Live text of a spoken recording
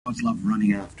God's love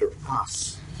running after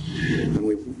us. And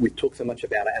we talk so much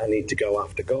about our need to go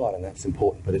after God, and that's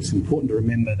important. But it's important to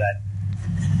remember that,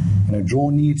 draw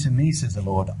near to me, says the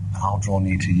Lord, I'll draw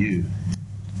near to you.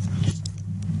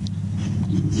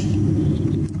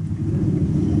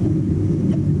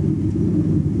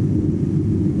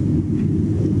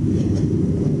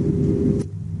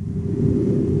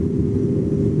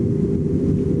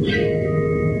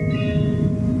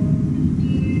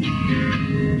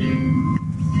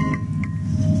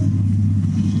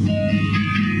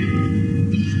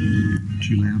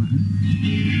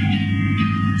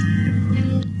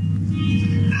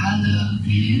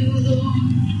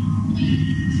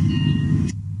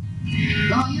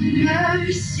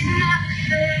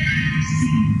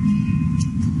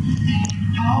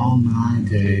 All my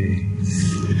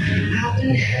days I've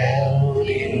been held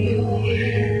in your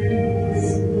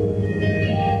hands.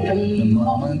 The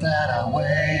moment that I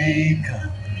wake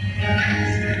up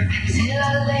till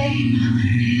I lay my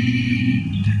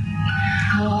head,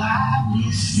 oh, I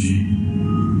will sing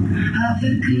of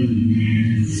the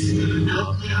goodness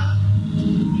of God.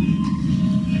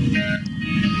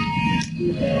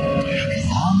 'Cause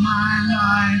all my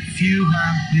life you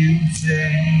have been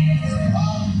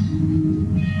faithful.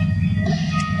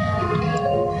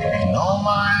 And all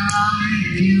my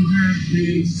life you have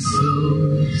been so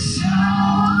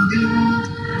good.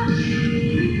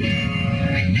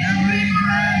 And every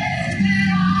breath that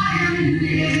I am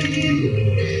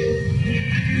able,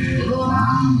 oh,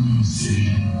 I will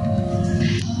sing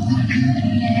of the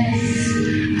goodness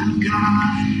of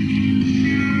God.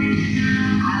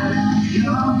 I love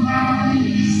your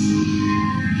voice.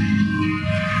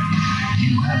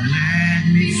 You have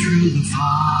led me through the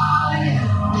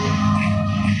fire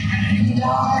and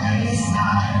darkest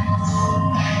night.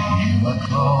 You were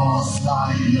close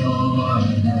like no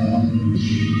other.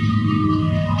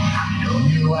 I've known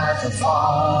you as a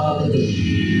father.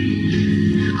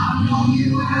 I've known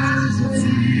you as a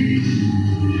friend.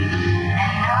 And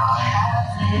I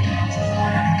have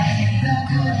lived in the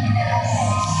goodness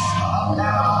of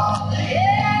God.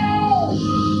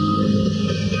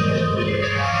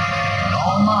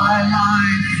 All my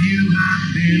life you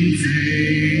have been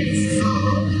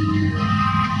faithful.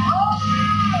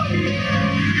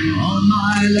 All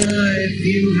my life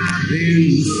you have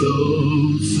been so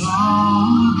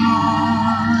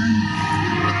good.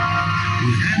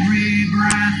 With every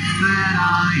breath that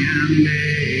I am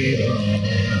able,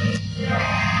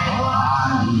 oh,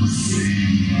 I will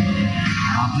sing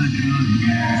of the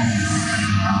goodness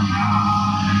of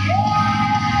God.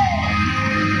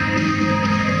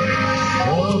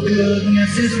 Oh,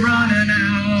 goodness is running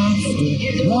after me.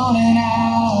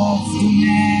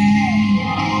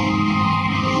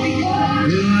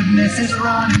 Goodness is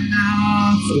running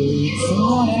after me.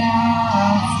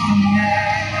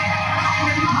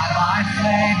 My life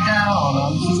laid down,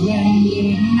 I'm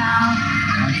surrendered now.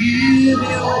 I give you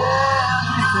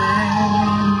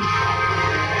everything.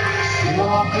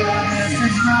 Your goodness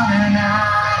is running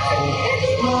after me.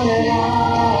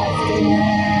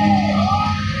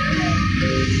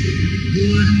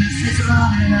 Goodness is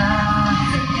running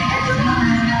after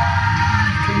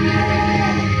me.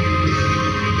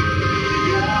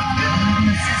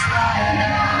 Goodness is running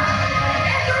after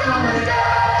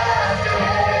me.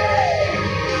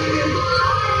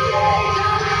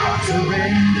 I'm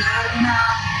surrendered now.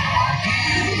 I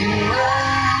give you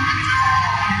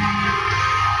everything.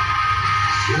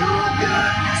 Your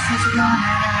goodness is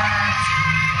running after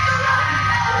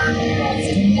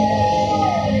me.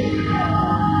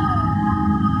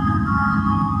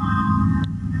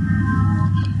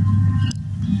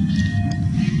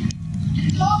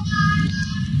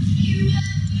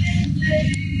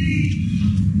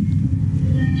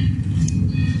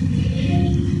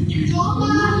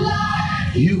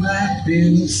 You have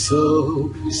been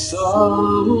so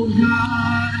good.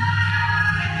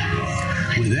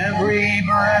 With every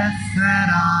breath that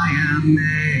I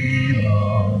am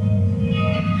able,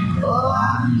 oh,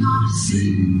 I'm gonna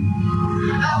sing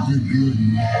of the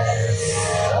goodness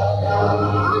of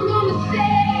God. I'm gonna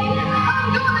sing,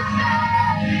 I'm gonna sing.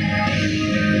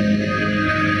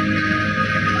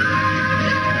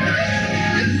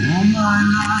 All my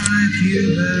life you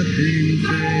have been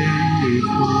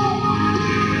faithful.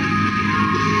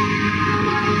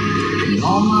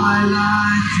 All my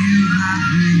life you have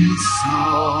been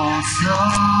so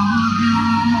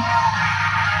good.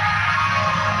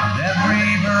 With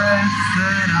every breath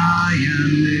that I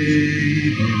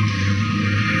am able,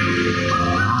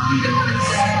 I'm gonna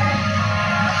sing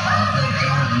of the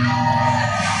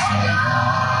goodness of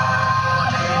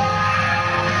God.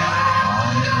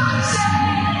 I'm gonna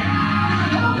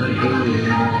sing of the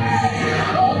goodness.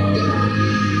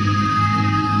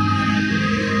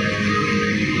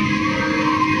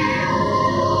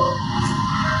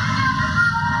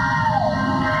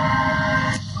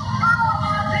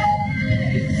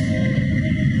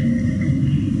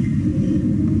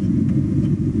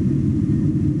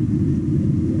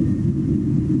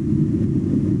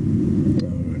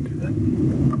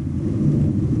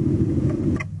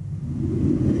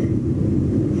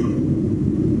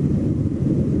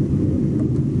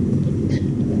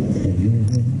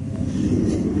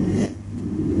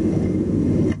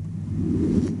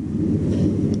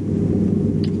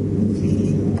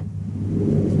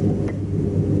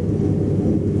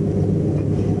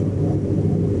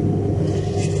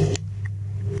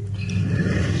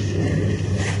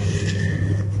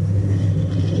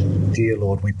 Dear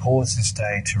Lord, we pause this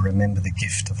day to remember the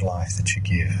gift of life that you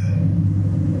give.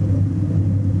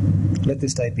 Let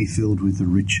this day be filled with the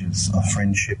riches of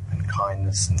friendship and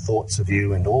kindness and thoughts of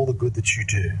you and all the good that you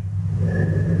do.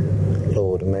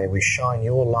 Lord, may we shine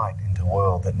your light into a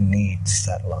world that needs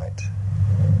that light.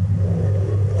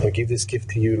 We give this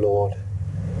gift to you, Lord,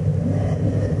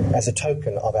 as a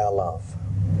token of our love.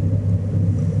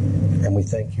 And we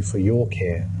thank you for your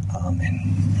care.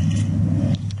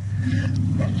 Amen.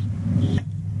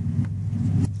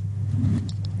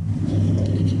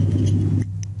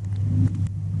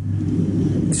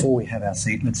 Before we have our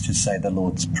seat, let's just say the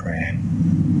Lord's Prayer.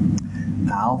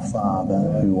 Our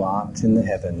Father, who art in the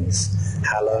heavens,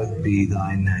 hallowed be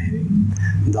thy name.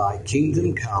 Thy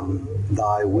kingdom come,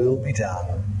 thy will be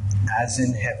done, as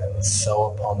in heaven,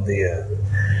 so upon the earth.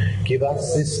 Give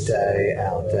us this day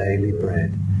our daily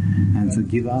bread, and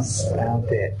forgive us our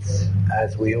debts,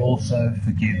 as we also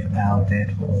forgive our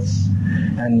debtors.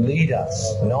 And lead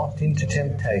us not into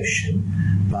temptation,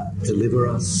 but deliver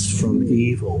us from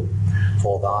evil.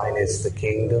 For thine is the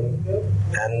kingdom,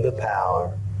 and the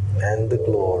power, and the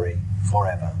glory,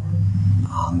 forever.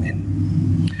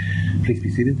 Amen. Please be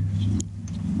seated.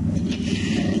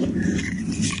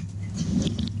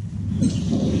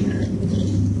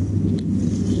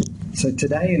 So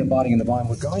today in Abiding in the Vine,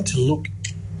 we're going to look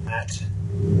at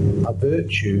a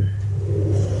virtue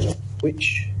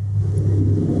which,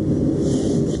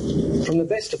 from the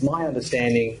best of my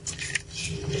understanding,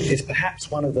 is perhaps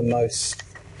one of the most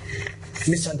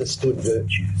misunderstood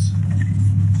virtues.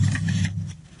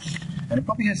 And it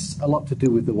probably has a lot to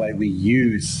do with the way we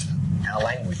use our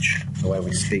language, the way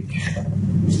we speak.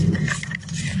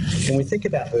 When we think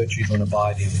about virtues on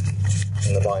Abiding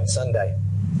in the Vine Sunday,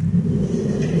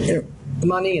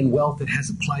 money and wealth, it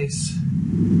has a place,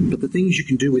 but the things you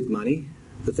can do with money,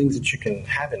 the things that you can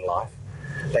have in life,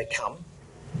 they come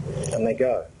and they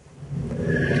go.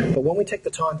 But when we take the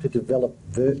time to develop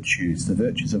virtues, the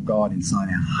virtues of God inside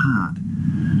our heart,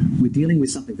 we're dealing with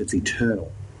something that's eternal.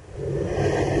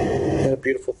 Isn't that a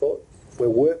beautiful thought? We're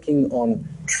working on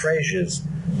treasures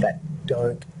that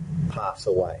don't pass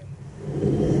away.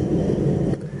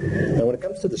 Now, when it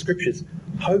comes to the Scriptures,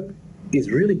 hope is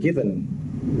really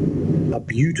given a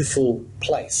beautiful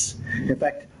place. In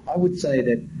fact, I would say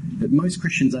that most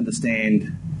Christians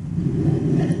understand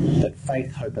that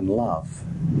faith, hope and love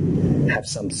have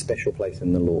some special place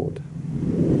in the Lord.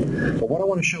 But what I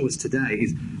want to show us today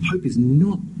is hope is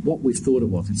not what we've thought it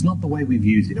was. It's not the way we've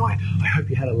used it. I hope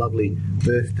you had a lovely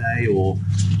birthday, or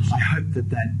I hope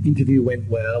that interview went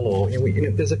well, or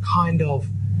there's a kind of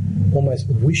almost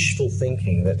wishful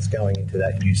thinking that's going into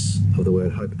that use of the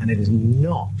word hope, and it is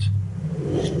not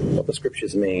what the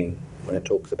Scriptures mean when it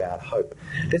talks about hope.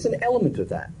 There's an element of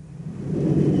that.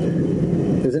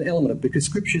 There's an element of, because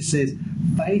Scripture says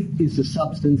faith is the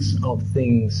substance of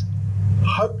things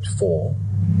hoped for,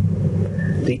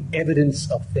 the evidence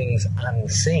of things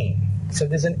unseen. So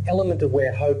there's an element of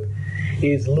where hope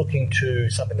is looking to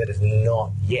something that is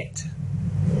not yet.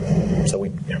 So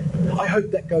I hope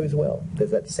that goes well.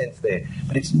 There's that sense there.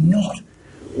 But it's not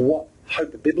what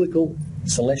hope, biblical,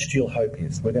 celestial hope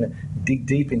is. We're going to dig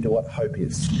deep into what hope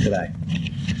is today.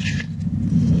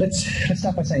 Let's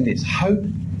start by saying this. Hope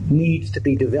needs to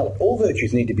be developed. All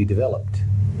virtues need to be developed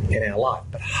in our life.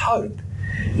 But hope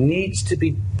needs to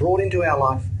be brought into our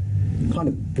life kind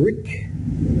of brick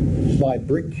by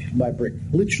brick by brick.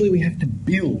 Literally, we have to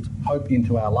build hope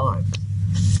into our lives.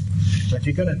 So if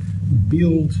you're going to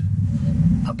build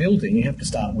a building, you have to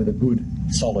start with a good,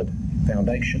 solid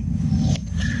foundation.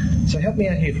 So help me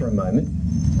out here for a moment.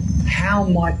 How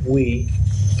might we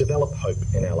develop hope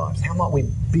in our lives? How might we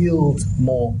build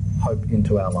more hope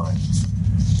into our lives?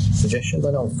 Suggestions?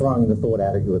 I know I'm throwing the thought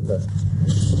out at you at the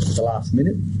last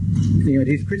minute.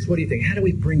 Chris, what do you think? How do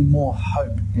we bring more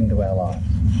hope into our lives?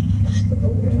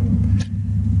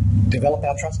 Develop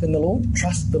our trust in the Lord.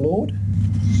 Trust the Lord.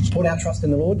 Put our trust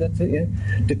in the Lord. That's it, yeah.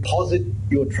 Deposit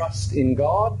your trust in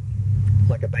God,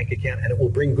 like a bank account, and it will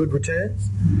bring good returns.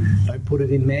 Don't put it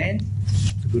in man.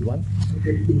 It's a good one.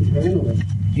 Internally.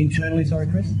 Internally, sorry,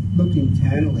 Chris? Look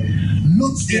internally.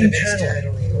 Look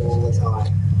internally all the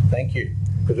time. Thank you.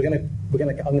 Because I'm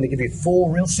going to give you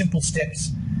 4 real simple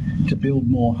steps to build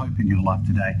more hope in your life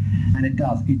today. And it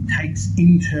does. It takes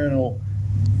internal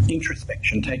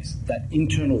introspection, takes that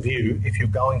internal view if you're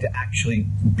going to actually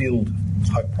build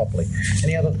hope properly.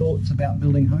 Any other thoughts about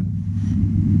building hope?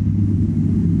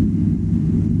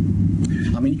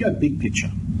 I mean, you go big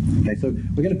picture. Okay, so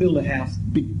we're going to build a house,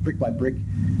 big brick by brick.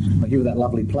 Like here with that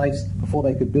lovely place. Before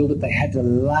they could build it, they had to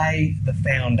lay the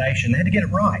foundation. They had to get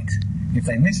it right. If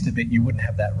they missed a bit, you wouldn't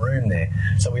have that room there.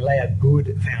 So we lay a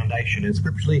good foundation. And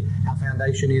scripturally, our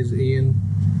foundation is Ian.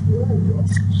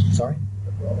 Sorry?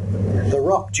 The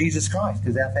rock, Jesus Christ,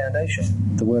 is our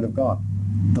foundation. The Word of God.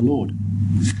 The Lord.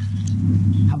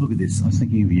 Have a look at this. I was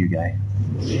thinking of you, Gay.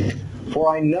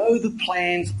 For I know the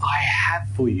plans I have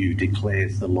for you,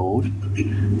 declares the Lord.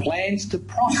 Plans to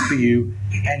prosper you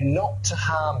and not to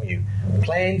harm you.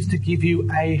 Plans to give you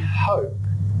a hope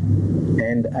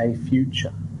and a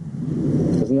future.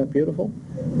 Isn't that beautiful?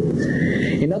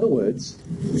 In other words,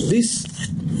 this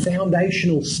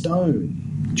foundational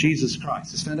stone, Jesus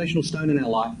Christ, this foundational stone in our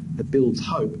life that builds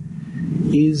hope,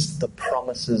 is the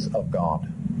promises of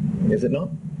God. Is it not?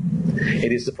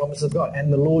 It is the promise of God.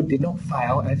 And the Lord did not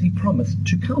fail as He promised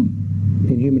to come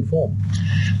in human form.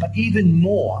 But even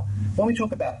more, when we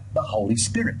talk about the Holy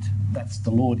Spirit, that's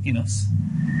the Lord in us,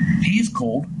 He is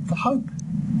called the hope.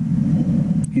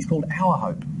 He's called our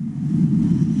hope.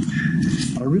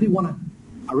 But I really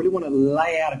want to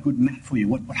lay out a good map for you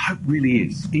what hope really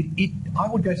is. I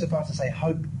would go so far as to say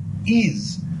hope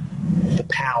is the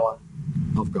power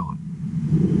of God.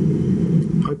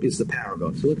 Hope is the power of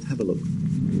God. So let's have a look.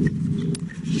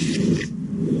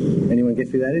 Anyone guess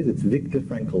who that is? It's Viktor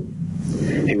Frankl.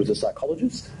 He was a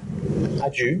psychologist, a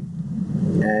Jew,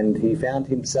 and he found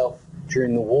himself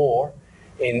during the war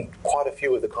in quite a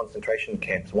few of the concentration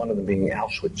camps, one of them being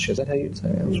Auschwitz. Is that how you'd say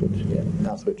Auschwitz? Yeah,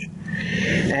 Auschwitz.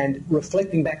 And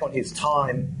reflecting back on his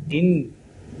time in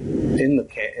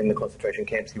the concentration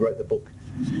camps, he wrote the book,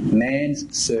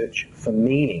 Man's Search for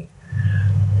Meaning.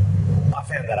 I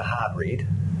found that a hard read,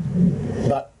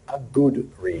 but a good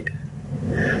read.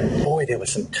 Boy, there were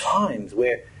some times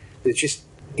where there's just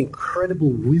incredible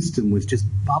wisdom was just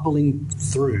bubbling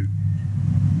through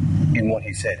in what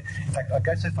he said. In fact, I'd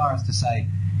go so far as to say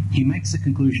he makes a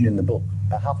conclusion in the book,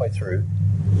 about halfway through,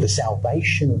 the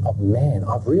salvation of man.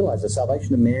 I've realised the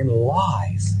salvation of man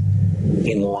lies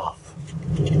in love.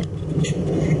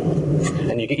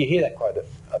 And you hear that quite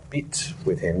a bit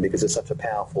with him because it's such a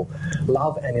powerful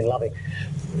love and in loving.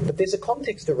 But there's a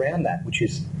context around that which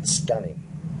is stunning.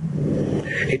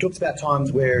 He talks about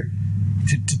times where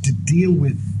to deal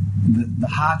with the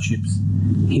hardships,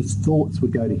 his thoughts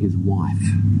would go to his wife.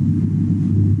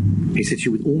 He said she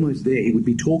was almost there. He would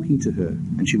be talking to her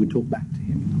and she would talk back to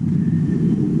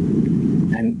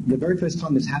him. And the very first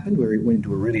time this happened, where he went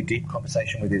into a really deep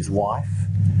conversation with his wife,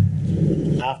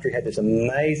 after he had this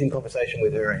amazing conversation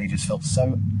with her and he just felt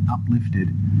so uplifted,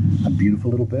 a beautiful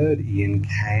little bird, Ian,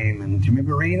 came, and do you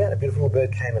remember reading that? A beautiful little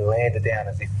bird came and landed down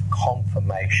as if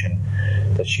confirmation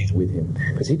that she's with him.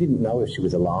 Because he didn't know if she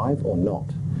was alive or not.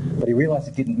 But he realised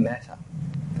it didn't matter.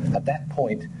 At that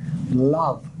point,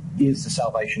 love is the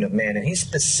salvation of man. And he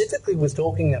specifically was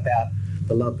talking about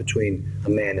the love between a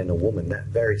man and a woman, that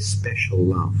very special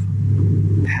love.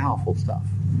 Powerful stuff.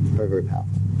 Very, very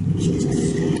powerful.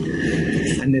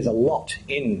 And there's a lot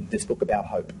in this book about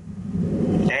hope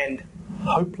and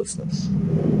hopelessness.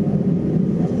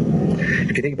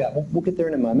 If you think about, we'll get there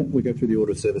in a moment, we'll go through the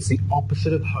order of service, the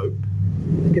opposite of hope.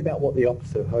 Think about what the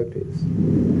opposite of hope is.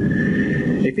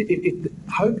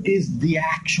 If hope is the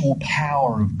actual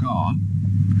power of God,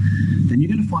 then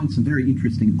you're going to find some very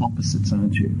interesting opposites,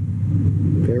 aren't you?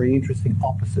 Very interesting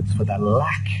opposites for the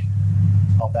lack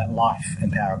of that life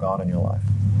and power of God in your life.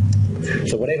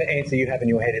 So whatever answer you have in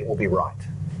your head, it will be right.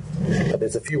 But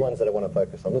there's a few ones that I want to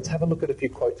focus on. Let's have a look at a few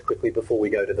quotes quickly before we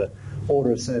go to the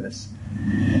order of service.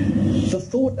 The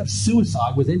thought of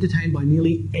suicide was entertained by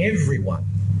nearly everyone,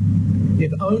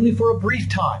 if only for a brief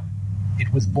time.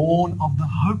 It was born of the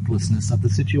hopelessness of the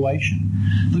situation,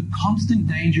 the constant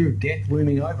danger of death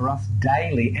looming over us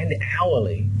daily and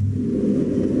hourly,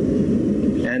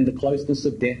 and the closeness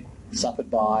of death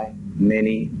suffered by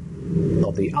many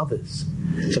of the others.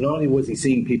 So not only was he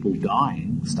seeing people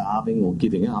dying, starving or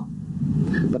giving up,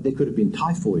 but there could have been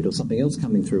typhoid or something else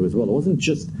coming through as well. It wasn't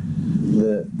just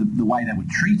the way they were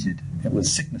treated, it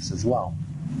was sickness as well.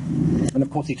 And of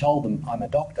course he told them, I'm a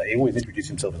doctor. He always introduced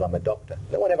himself as I'm a doctor.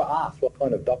 No one ever asked what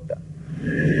kind of doctor.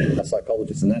 A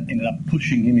psychologist, and that ended up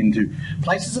pushing him into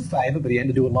places of favour, but he had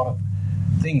to do a lot of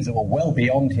things that were well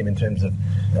beyond him in terms of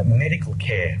medical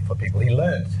care for people. He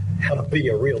learned how to be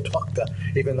a real doctor,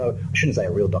 even though, I shouldn't say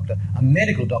a real doctor, a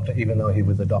medical doctor, even though he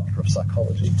was a doctor of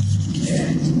psychology.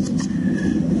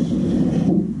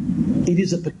 It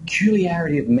is a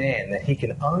peculiarity of man that he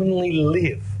can only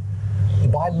live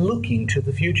by looking to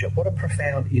the future. What a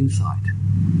profound insight.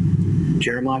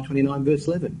 Jeremiah 29 verse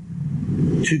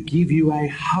 11. To give you a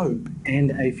hope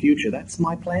and a future. That's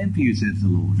my plan for you, says the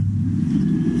Lord.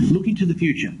 Looking to the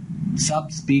future.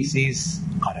 Subspecies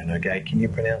I don't know, Gay, can you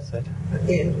pronounce that?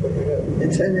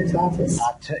 Eternitatis.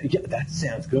 Yeah, that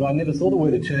sounds good. I never saw the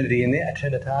word eternity in there.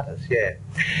 Eternitatis, yeah.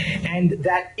 And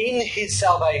that in his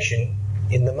salvation,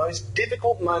 in the most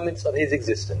difficult moments of his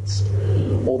existence,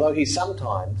 although he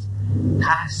sometimes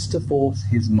has to force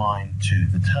his mind to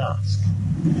the task.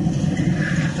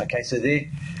 Okay, so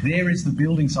there is the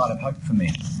building side of hope for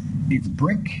me. It's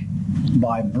brick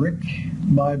by brick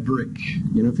by brick.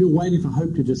 You know, if you're waiting for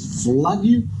hope to just flood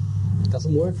you, it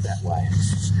doesn't work that way.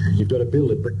 You've got to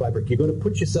build it brick by brick. You've got to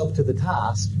put yourself to the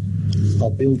task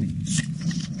of building.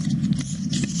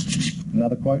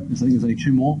 Another quote, I think there's only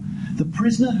two more. The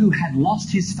prisoner who had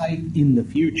lost his faith in the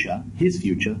future, his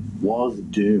future, was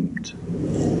doomed.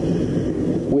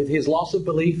 With his loss of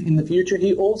belief in the future,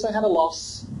 he also had a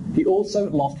loss. He also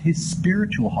lost his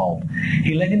spiritual hold.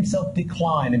 He let himself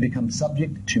decline and become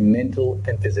subject to mental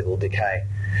and physical decay.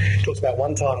 He talks about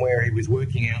one time where he was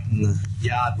working out in the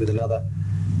yard with another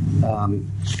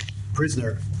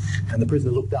prisoner, and the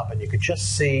prisoner looked up and you could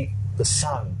just see the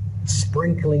sun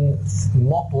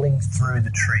mottling through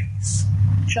the trees.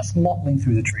 Just mottling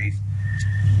through the trees.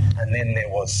 And then there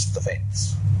was the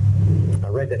fence. I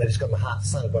read that and I just got my heart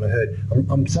sunk when I heard,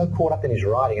 I'm so caught up in his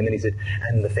writing, and then he said,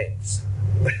 and the fence.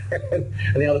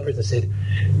 And the other prisoner said,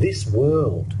 this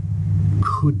world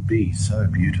could be so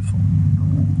beautiful.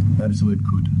 Notice the word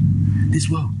could. This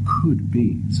world could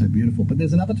be so beautiful. But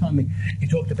there's another time he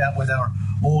talked about where they were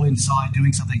all inside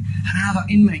doing something. Another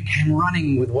inmate came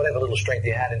running with whatever little strength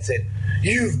he had and said,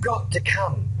 you've got to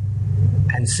come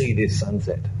and see this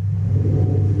sunset.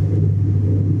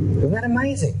 Isn't that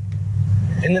amazing?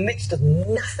 In the midst of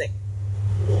nothing.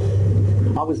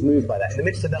 I was moved by that. In the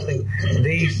midst of nothing,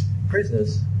 these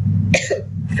prisoners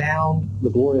found the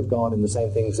glory of God in the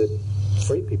same things that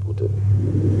free people do.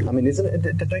 I mean, isn't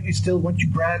it? Don't you still, once you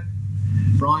grab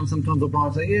Brian sometimes, or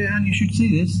Brian say, yeah, and you should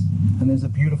see this, and there's a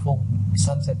beautiful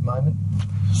sunset moment.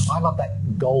 I love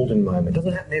that golden moment. It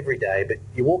doesn't happen every day, but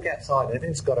you walk outside and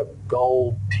everything's got a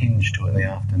gold tinge to it in the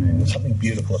afternoon. There's something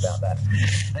beautiful about that.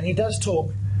 And he does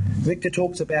talk, Victor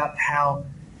talks about how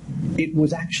it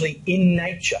was actually in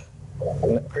nature,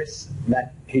 Chris,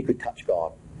 that he could touch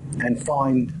God and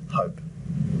find hope.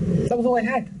 That was all they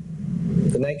had.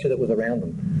 The nature that was around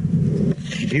them.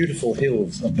 Beautiful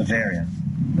hills of Bavaria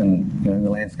and the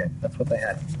landscape. That's what they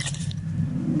had.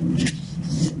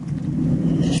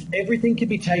 Everything can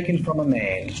be taken from a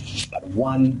man, but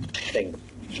one thing.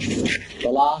 The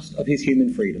last of his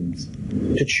human freedoms.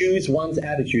 To choose one's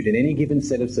attitude in any given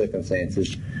set of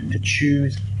circumstances. To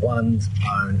choose one's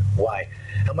own way.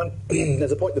 And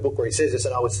there's a point in the book where he says this,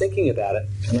 and I was thinking about it,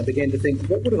 and I began to think,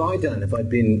 what would have I done if I'd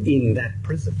been in that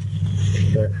prison?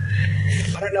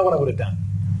 I don't know what I would have done,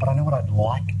 but I know what I'd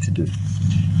like to do.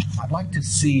 I'd like to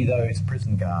see those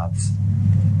prison guards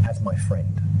as my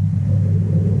friend.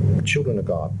 The children of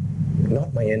God,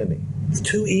 not my enemy. It's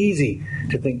too easy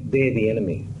to think they're the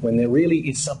enemy when there really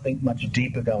is something much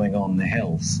deeper going on, the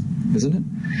hells, isn't it?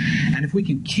 And if we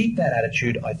can keep that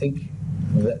attitude, I think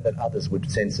that others would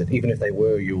sense it, even if they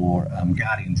were your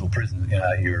guardians or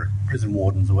your prison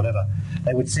wardens or whatever.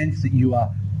 They would sense that you are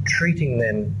treating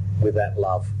them with that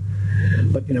love.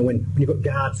 But when you've got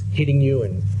guards hitting you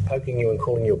and poking you and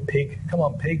calling you a pig, come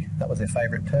on pig, that was their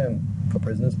favourite term for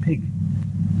prisoners, pig.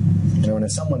 And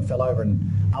if someone fell over and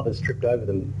others tripped over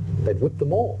them, they'd whip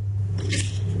them all.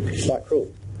 It's quite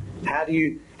cruel. How do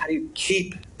you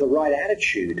keep the right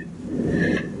attitude?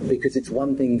 Because it's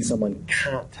one thing someone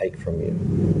can't take from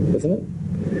you, isn't it?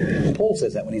 And Paul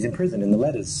says that when he's in prison in the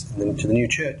letters to the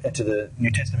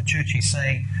New Testament church. He's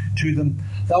saying to them,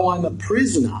 though I'm a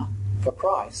prisoner for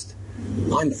Christ,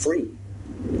 I'm free.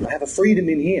 I have a freedom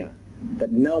in here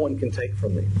that no one can take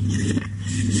from me.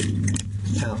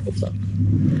 Powerful stuff.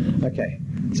 Okay,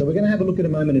 so we're going to have a look at a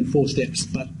moment in 4 steps,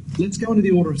 but let's go into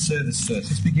the order of service first.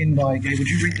 Let's begin by, Gabe, would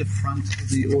you read the front of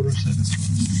the order of service first?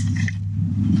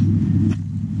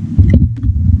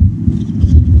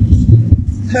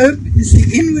 Hope is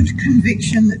the inward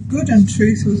conviction that good and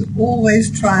truth will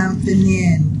always triumph in the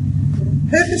end.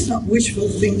 Hope is not wishful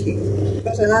thinking,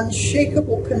 but an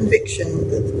unshakable conviction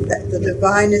that the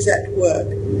divine is at work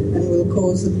and will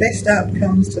cause the best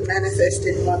outcomes to manifest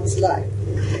in one's life.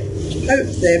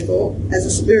 Hope, therefore, as a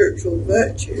spiritual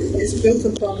virtue, is built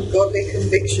upon godly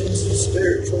convictions and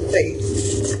spiritual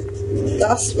faith.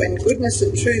 Thus, when goodness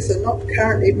and truth are not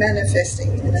currently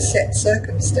manifesting in a set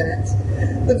circumstance,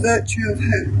 the virtue of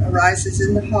hope arises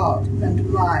in the heart and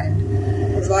mind,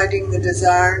 providing the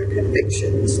desire and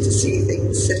convictions to see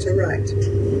things set aright.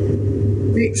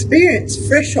 We experience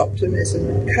fresh optimism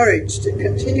and courage to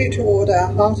continue toward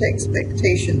our heart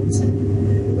expectations.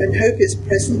 When hope is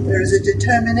present, there is a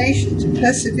determination to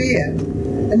persevere,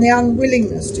 and the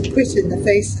unwillingness to quit in the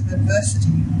face of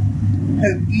adversity.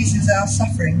 Hope eases our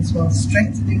sufferings while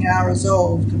strengthening our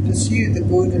resolve to pursue the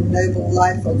good and noble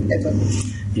life of heaven.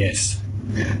 Yes.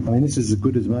 I mean, this is as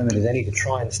good a moment as any to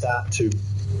try and start to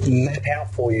map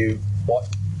out for you what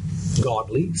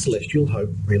godly, celestial hope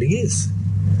really is.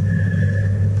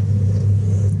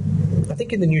 I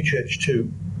think in the new church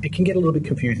too, it can get a little bit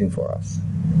confusing for us,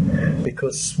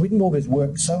 because Swedenborg has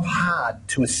worked so hard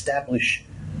to establish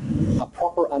a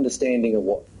proper understanding of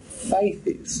what faith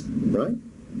is, right?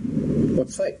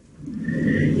 What's faith?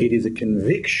 It is a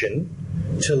conviction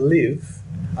to live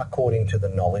according to the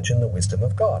knowledge and the wisdom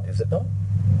of God, is it not?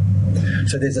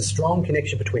 So there's a strong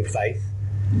connection between faith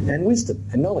and wisdom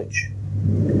and knowledge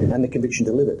and the conviction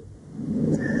to live it.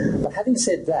 But having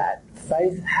said that,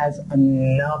 faith has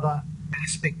another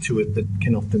aspect to it that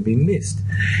can often be missed.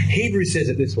 Hebrews says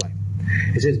it this way.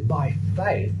 It says, by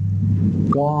faith,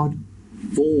 God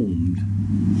formed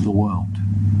the world.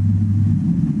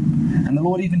 And the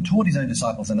Lord even taught his own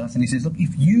disciples and us, and he says, look,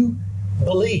 if you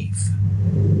believe,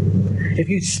 if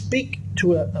you speak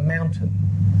to a mountain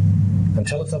and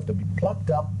tell itself to be plucked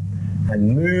up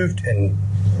and moved and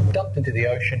dumped into the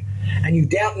ocean, and you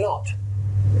doubt not,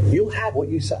 you'll have what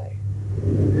you say.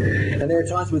 And there are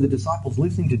times where the disciples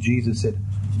listening to Jesus said,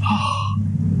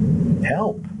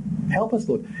 help us,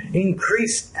 Lord,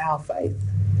 increase our faith.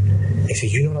 He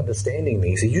said, you're not understanding me.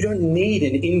 He said, you don't need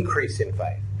an increase in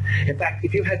faith. In fact,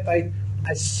 if you had faith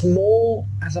as small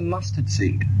as a mustard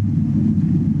seed,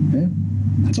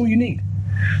 that's all you need.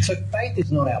 So faith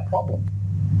is not our problem.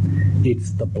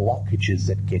 It's the blockages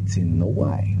that gets in the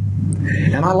way.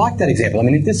 And I like that example. I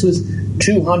mean, if this was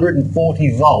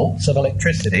 240 volts of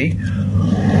electricity,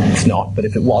 it's not, but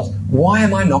if it was, why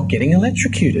am I not getting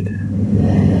electrocuted?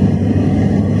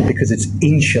 Because it's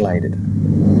insulated.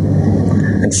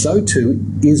 And so too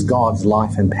is God's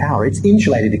life and power. It's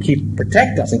insulated to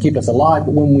protect us and keep us alive,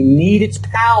 but when we need its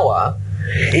power,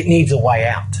 it needs a way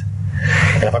out.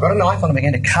 And if I've got a knife and I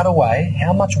begin to cut away,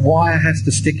 how much wire has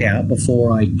to stick out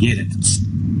before I get it?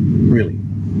 Really?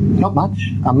 Not much.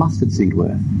 A mustard seed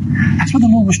worth. That's what the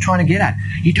Lord was trying to get at.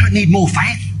 You don't need more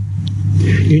faith.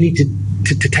 You need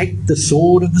to take the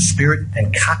sword of the Spirit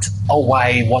and cut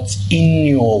away what's in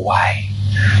your way.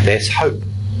 There's hope.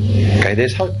 Okay,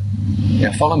 there's hope.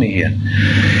 Now follow me here.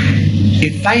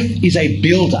 If faith is a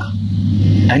builder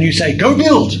and you say, go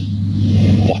build,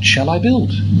 what shall I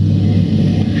build?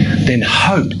 Then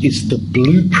hope is the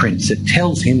blueprints that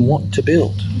tells him what to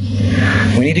build.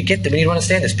 We need to get them. We need to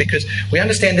understand this, because we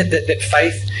understand that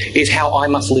faith is how I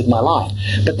must live my life.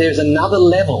 But there's another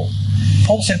level.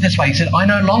 Paul said it this way. He said, I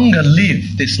no longer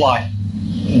live this life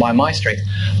by my strength.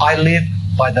 I live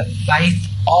by the faith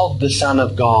of the Son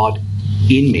of God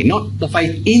in me. Not the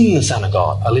faith in the Son of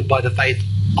God. I live by the faith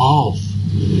of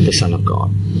the Son of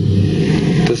God.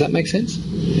 Does that make sense?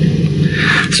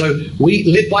 So we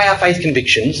live by our faith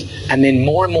convictions, and then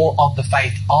more and more of the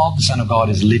faith of the Son of God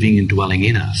is living and dwelling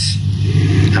in us.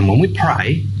 And when we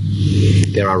pray,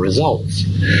 there are results.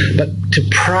 But to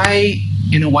pray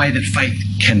in a way that faith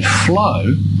can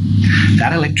flow,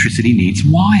 that electricity needs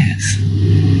wires.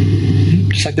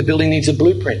 Just like the building needs a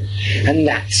blueprint. And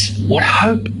that's what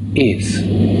hope is.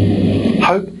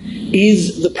 Hope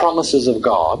is the promises of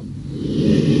God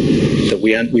that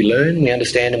we learn, we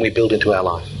understand, and we build into our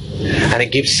life. And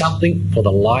it gives something for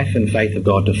the life and faith of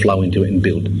God to flow into it and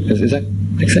build. Does that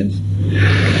make sense?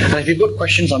 And if you've got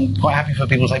questions, I'm quite happy for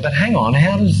people to say, but hang on,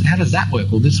 how does that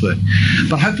work or this work?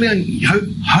 But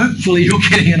hopefully you're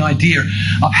getting an idea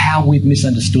of how we've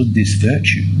misunderstood this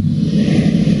virtue.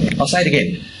 I'll say it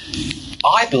again.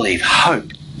 I believe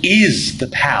hope is the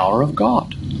power of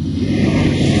God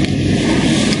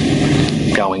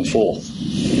going forth.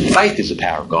 Faith is the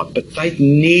power of God, but faith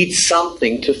needs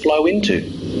something to flow into.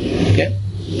 Yeah?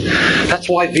 That's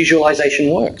why visualization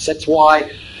works. That's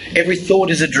why every thought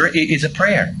is a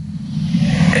prayer.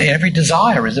 Every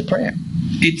desire is a prayer.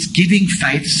 It's giving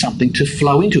faith something to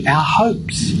flow into, our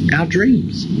hopes, our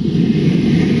dreams.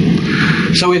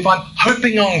 So if I'm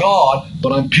hoping on God,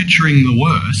 but I'm picturing the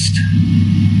worst,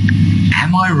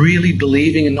 am I really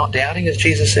believing and not doubting, as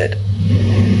Jesus said?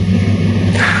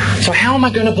 So how am I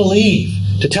going to believe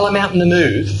to tell a mountain to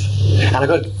move? And I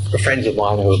got friends of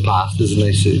mine who were pastors, and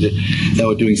they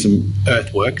were doing some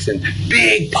earthworks, and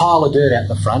big pile of dirt out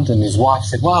the front, and his wife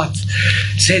said, well, it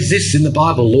says this in the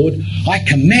Bible, Lord, I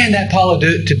command that pile of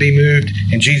dirt to be moved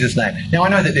in Jesus' name. Now I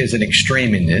know that there's an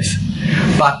extreme in this,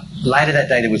 but later that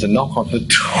day there was a knock on the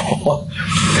door,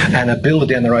 and a builder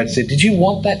down the road said, did you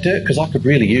want that dirt? Because I could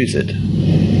really use it.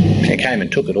 He came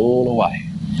and took it all away.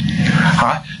 All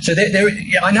right? So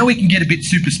I know we can get a bit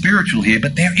super spiritual here,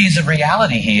 but there is a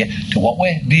reality here to what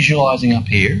we're visualizing up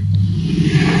here,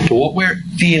 to what we're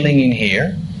feeling in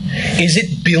here. Is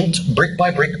it built brick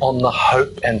by brick on the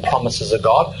hope and promises of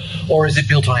God, or is it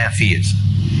built on our fears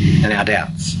and our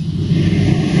doubts?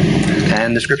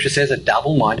 And the scripture says a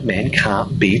double-minded man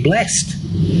can't be blessed.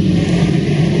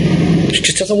 It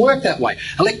just doesn't work that way.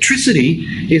 Electricity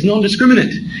is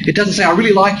non-discriminate. It doesn't say, I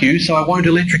really like you, so I won't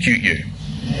electrocute you.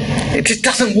 It just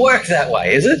doesn't work that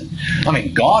way, is it? I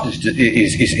mean, God is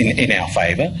in our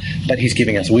favour, but He's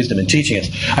giving us wisdom and teaching us.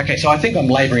 Okay, so I think I'm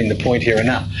labouring the point here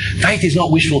enough. Faith is not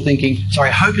wishful thinking.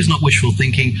 Hope is not wishful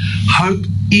thinking. Hope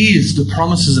is the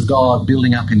promises of God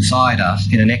building up inside us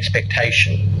in an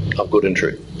expectation of good and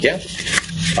true. Yeah?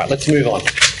 Right, let's move on.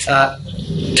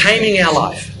 Taming our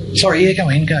life. Sorry, yeah, go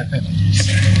in, go.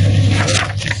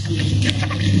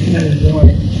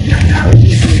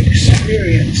 The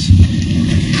experience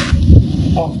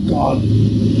of God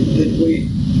that we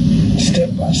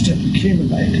step by step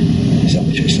accumulate. Is that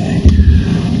what you're saying?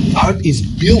 Hope is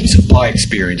built by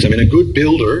experience. I mean, a good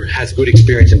builder has good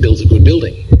experience and builds a good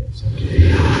building.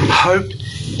 Hope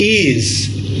is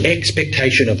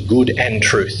expectation of good and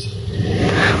truth.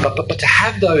 But to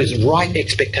have those right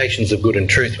expectations of good and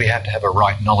truth, we have to have a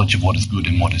right knowledge of what is good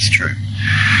and what is true.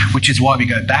 Which is why we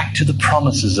go back to the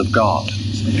promises of God.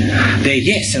 They're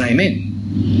yes and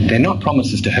amen. They're not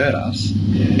promises to hurt us,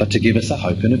 but to give us a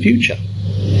hope and a future.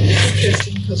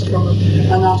 Interesting, because from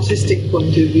an artistic point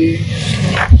of view, to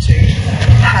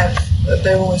have,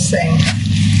 they're always saying,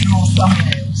 draw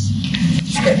thumbnails,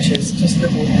 sketches, just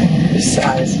little this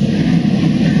size,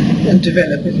 and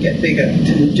develop and get bigger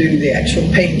to do the actual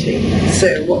painting.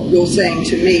 So what you're saying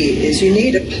to me is you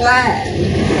need a plan,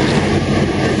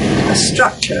 a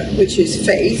structure, which is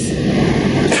faith.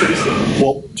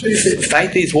 Well,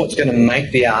 faith is what's going to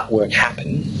make the artwork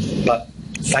happen, but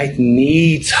faith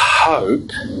needs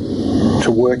hope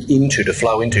to work into, to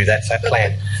flow into. That's that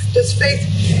plan. Does faith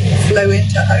flow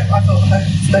into hope? I thought hope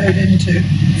flowed into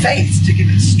faith to give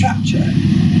it structure.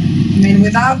 I mean,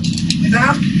 without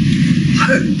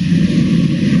hope,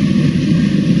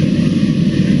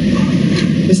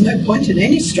 there's no point in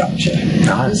any structure.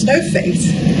 No. There's no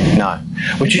faith. No.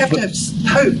 You have to have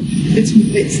hope. That's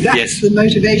the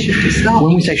motivation to start.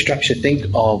 When we say structure, think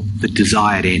of the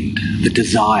desired end. The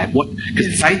desired.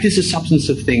 Because faith is the substance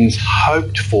of things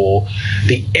hoped for,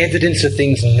 the evidence of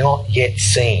things not yet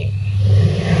seen.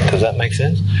 Does that make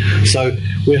sense? So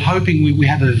we're hoping we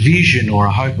have a vision or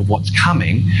a hope of what's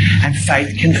coming, and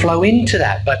faith can flow into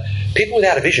that. But people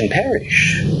without a vision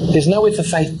perish. There's nowhere for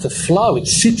faith to flow. It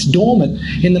sits dormant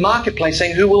in the marketplace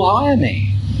saying, who will hire me?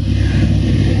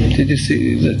 Did you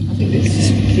see that? I think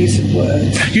it's use of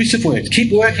words. Use of words.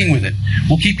 Keep working with it.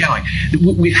 We'll keep going.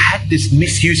 We've had this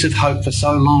misuse of hope for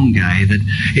so long, Gay, that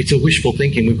it's a wishful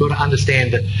thinking. We've got to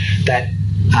understand that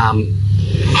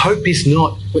hope is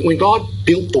not... When God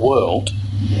built the world,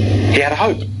 He had a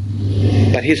hope.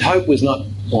 But His hope was not,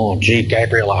 oh, gee,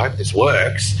 Gabriel, I hope this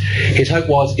works. His hope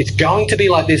was, it's going to be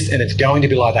like this and it's going to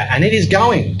be like that. And it is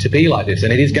going to be like this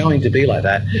and it is going to be like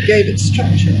that. He gave it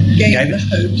structure. Gave the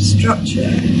hope structure.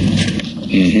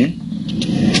 Mm-hmm.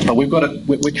 But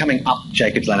we're coming up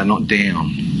Jacob's ladder, not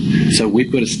down. So we've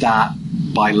got to start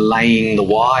by laying the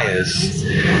wires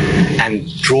and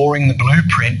drawing the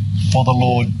blueprint for the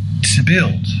Lord to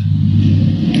build.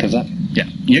 Does that? Yeah,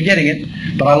 you're getting it.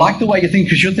 But I like the way you think,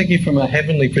 because you're thinking from a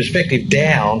heavenly perspective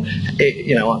down.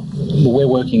 We're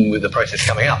working with the process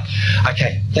coming up.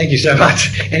 Okay, thank you so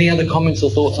much. Any other comments or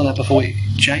thoughts on that before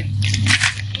Jane?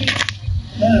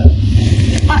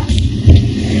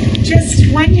 Just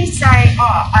when you say,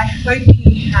 I hope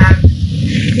you have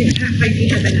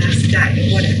a nice day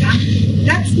or whatever,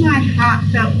 that's my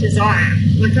heartfelt desire.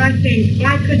 Like, I think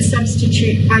I could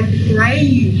substitute, I pray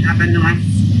you have a nice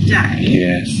day.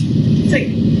 Yes. So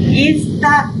is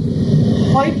that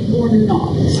hope or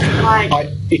not?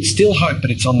 It's still hope,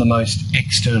 but it's on the most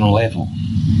external level.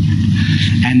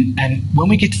 And when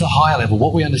we get to the higher level,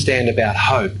 what we understand about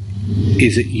hope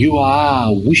is that you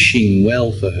are wishing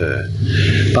well for her.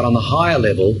 But on the higher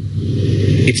level,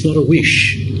 it's not a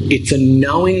wish. It's a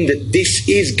knowing that this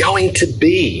is going to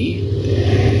be,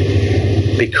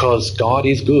 because God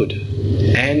is good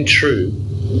and true,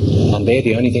 and they're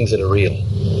the only things that are real.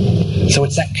 So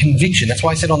it's that conviction. That's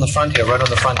why I said on the front here, I wrote on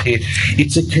the front here,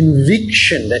 it's a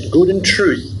conviction that good and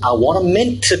truth are what are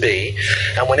meant to be,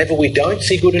 and whenever we don't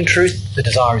see good and truth, the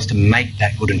desire is to make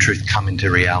that good and truth come into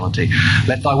reality.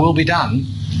 Let thy will be done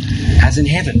as in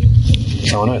heaven,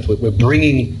 so on earth. We're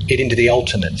bringing it into the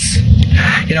ultimates.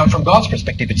 From God's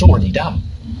perspective, it's already done.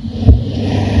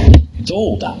 It's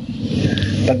all done.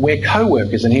 But we're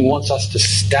co-workers and he wants us to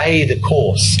stay the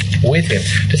course with him.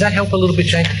 Does that help a little bit,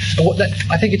 Jane?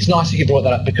 I think it's nice that you brought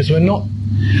that up because I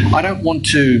don't want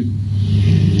to,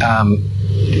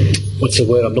 what's the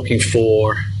word I'm looking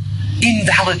for?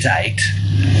 Invalidate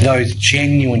those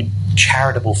genuine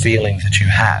charitable feelings that you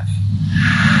have.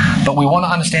 But we want to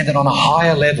understand that on a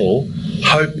higher level,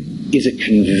 hope is a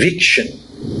conviction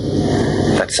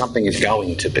that something is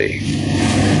going to be.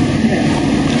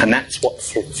 And that's what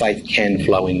faith can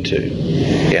flow into.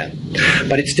 Yeah.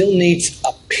 But it still needs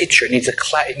a picture.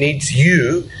 It needs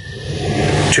you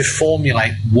to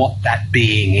formulate what that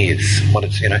being is.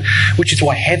 Which is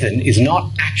why heaven is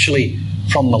not actually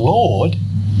from the Lord,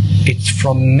 it's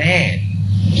from man.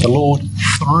 The Lord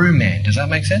through man. Does that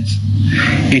make sense?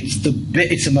 It's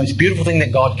the most beautiful thing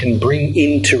that God can bring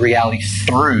into reality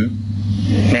through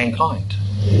mankind.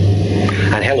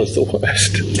 And hell is the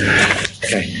worst.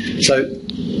 Okay, so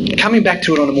coming back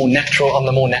to it on the more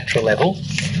natural level,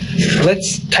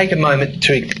 let's take a moment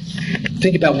to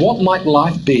think about what might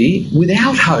life be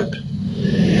without hope.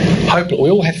 We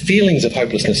all have feelings of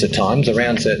hopelessness at times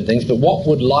around certain things, but what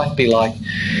would life be like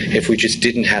if we just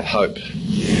didn't have hope?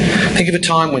 Think of a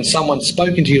time when someone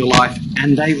spoke into your life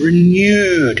and they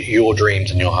renewed your dreams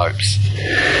and your hopes.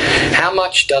 How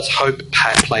much does hope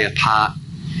play a part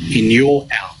in your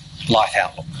life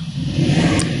outlook?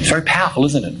 It's very powerful,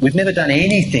 isn't it? We've never done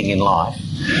anything in life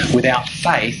without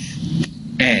faith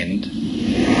and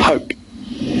hope.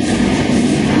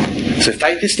 So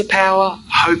faith is the power,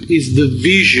 hope is the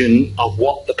vision of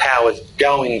what the power is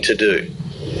going to do.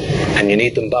 And you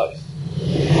need them both.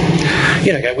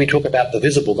 We talk about the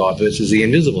visible God versus the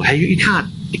invisible. Hey, you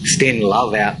can't extend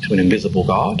love out to an invisible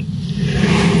God.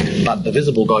 But the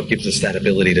visible God gives us that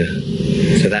ability to.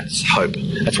 So that's hope.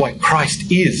 That's why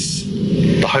Christ is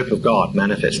the hope of God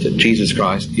manifested. Jesus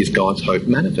Christ is God's hope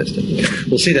manifested.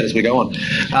 We'll see that as we go on.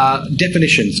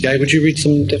 Definitions. Gabe, would you read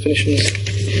some definitions?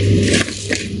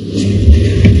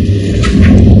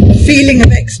 A feeling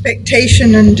of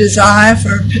expectation and desire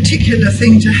for a particular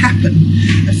thing to happen.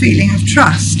 A feeling of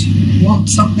trust. Want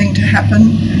something to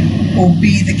happen or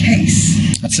be the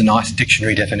case. That's a nice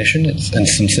dictionary definition and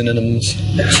some synonyms.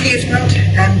 Achievement,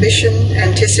 ambition,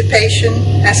 anticipation,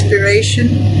 aspiration,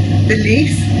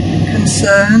 belief,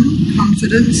 concern,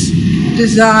 confidence,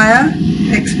 desire,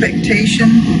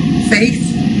 expectation, faith,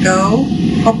 goal,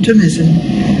 optimism,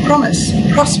 promise,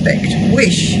 prospect,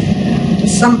 wish,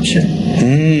 assumption.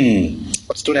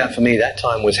 What stood out for me that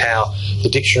time was how the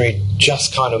dictionary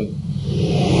just kind of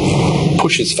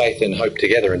pushes faith and hope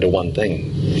together into one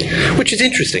thing, which is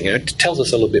interesting. It tells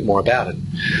us a little bit more about it.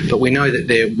 But we know that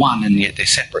they're one and yet they're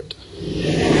separate.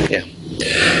 Yeah.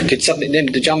 Did something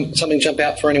jump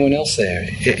out for anyone else there?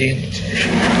 Ian?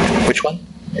 Which one?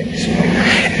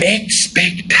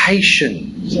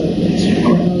 Expectation. So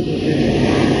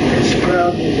it's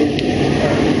grounded in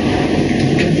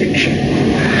conviction.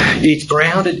 It's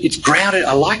grounded.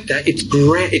 I like that. It's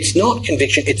not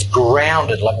conviction. It's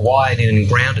grounded, like wired in and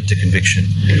grounded to conviction.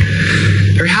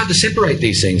 Very hard to separate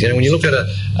these things. When you look at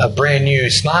a brand new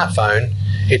smartphone,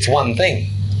 it's one thing.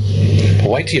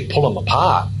 But wait till you pull them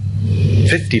apart.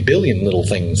 50 billion little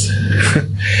things.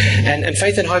 and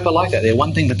faith and hope are like that. They're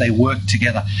one thing, but they work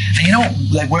together. And you know what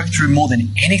they work through more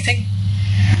than anything?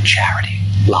 Charity.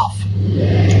 Love.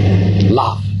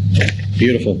 Love.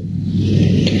 Beautiful.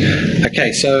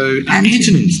 Okay, so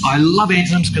antonyms. I love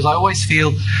antonyms because I always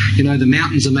feel, the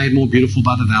mountains are made more beautiful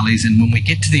by the valleys, and when we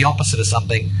get to the opposite of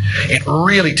something, it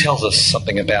really tells us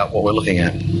something about what we're looking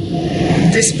at.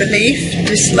 Disbelief,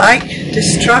 dislike,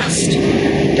 distrust,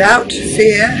 doubt,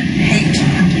 fear, hate,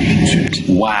 and hatred.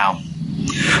 Wow.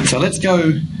 So let's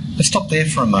stop there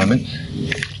for a moment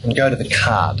and go to the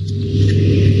card.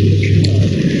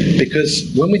 Because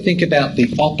when we think about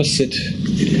the opposite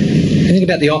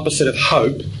of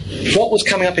hope, what was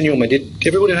coming up in your mind? Did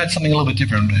everybody had something a little bit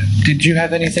different? Did you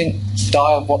have anything,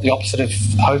 Di, of what the opposite of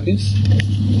hope is?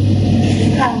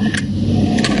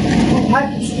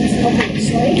 Hopelessness,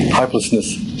 obviously.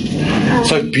 Hopelessness.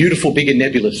 So beautiful, big and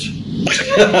nebulous.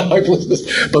 Hopelessness.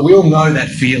 But we all know that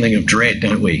feeling of dread,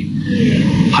 don't we?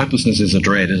 Hopelessness is a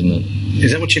dread, isn't it?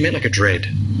 Is that what you meant, like a dread?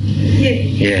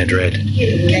 Yeah, dread.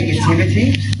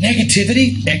 Negativity.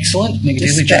 Negativity, excellent.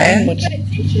 Negativity, Jane. But it's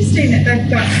interesting that they've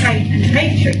got hate and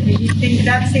hatred, because you think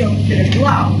that's the opposite of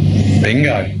love.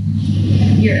 Bingo.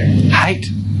 Yeah. Hate.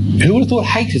 Who would have thought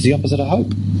hate is the opposite of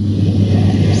hope?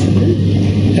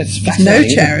 That's There's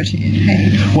fascinating. no charity in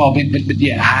hate. Well, but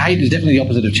yeah, hate is definitely the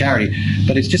opposite of charity.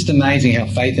 But it's just amazing how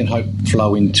faith and hope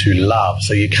flow into love.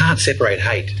 So you can't separate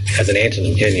hate as an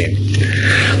antonym, can you?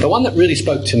 The one that really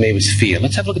spoke to me was fear.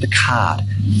 Let's have a look at the card.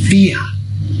 Fear.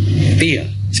 Fear.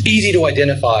 It's easy to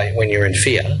identify when you're in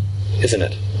fear, isn't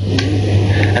it?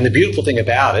 And the beautiful thing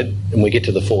about it, and we get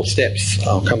to the 4 steps,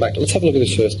 I'll come back to, let's have a look at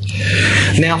this first.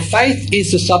 Now, faith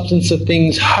is the substance of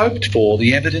things hoped for,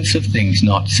 the evidence of things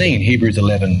not seen. Hebrews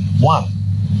 11:1.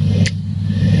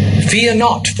 Fear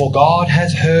not, for God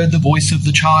has heard the voice of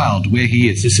the child where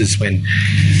he is. This is when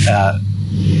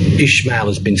Ishmael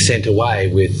has been sent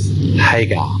away with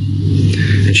Hagar.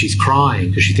 And she's crying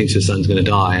because she thinks her son's going to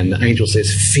die. And the angel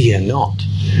says, fear not.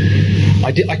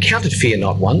 I counted fear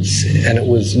not once, and it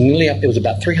was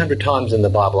about 300 times in the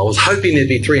Bible. I was hoping there'd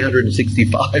be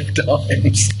 365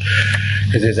 times,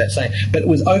 because there's that saying. But it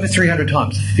was over 300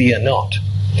 times, fear not.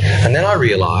 And then I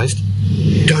realised,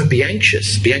 don't be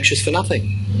anxious. Be anxious for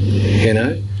nothing. You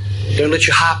know? Don't let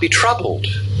your heart be troubled.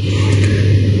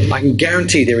 I can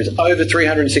guarantee there is over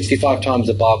 365 times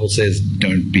the Bible says,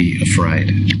 don't be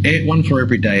afraid. One for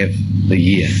every day of the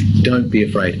year. Don't be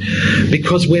afraid.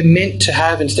 Because we're meant to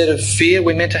have, instead of fear,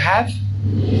 we're meant to have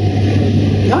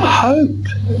hope.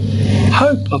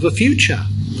 Hope of a future.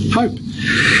 Hope.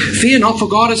 Fear not, for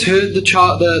God has heard the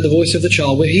voice of the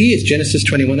child where he is. Genesis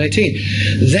 21:18.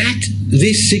 That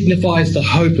this signifies the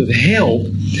hope of help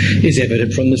is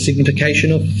evident from the signification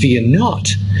of fear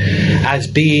not, as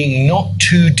being not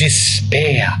to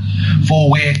despair. For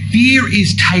where fear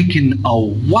is taken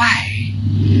away,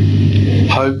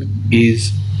 hope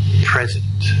is present.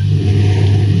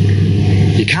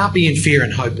 You can't be in fear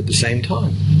and hope at the same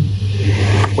time.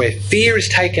 Where fear is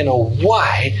taken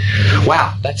away,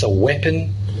 wow, that's a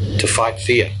weapon to fight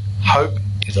fear. Hope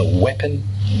is a weapon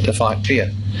to fight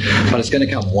fear. But it's going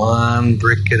to come one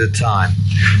brick at a time.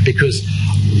 Because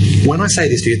when I say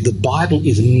this to you, the Bible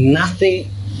is nothing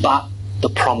but the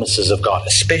promises of God,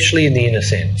 especially in the inner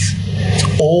sense. It's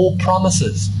all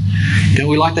promises. Don't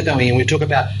we like that, don't we? And we talk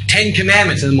about 10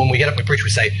 commandments, and then when we get up and preach, we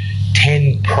say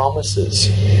 10 promises.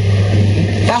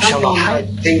 Thou shalt not hate. I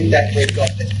think that we've got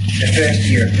the first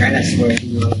year apprentice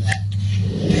working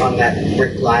on that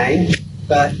brick lane,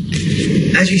 but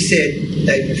as you said,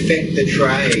 they perfect the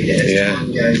trade as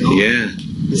time goes on. Yeah.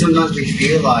 And sometimes we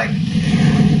feel like, I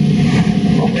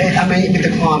mean, with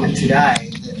the climate today,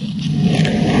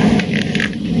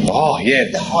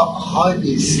 the hope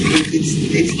is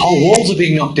it's whole walls are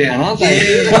being knocked down, aren't they?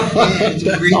 Yeah, it's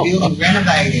rebuilding,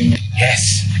 renovating.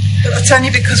 Yes. It's only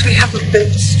because we haven't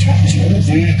built the structure.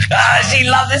 She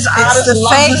loves this artist and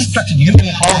loves the structure. You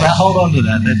can hold on to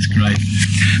that. That's great.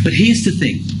 But here's the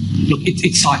thing. Look,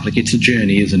 it's cyclic. It's a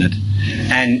journey, isn't it?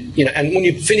 And and when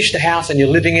you finish the house and you're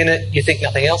living in it, you think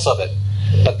nothing else of it.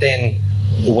 But then,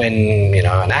 when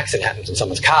an accident happens and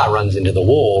someone's car runs into the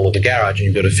wall or the garage and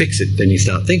you've got to fix it, then you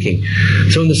start thinking.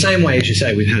 So in the same way, as you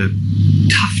say, we've had a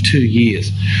tough 2 years.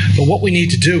 But what we need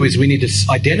to do is we need to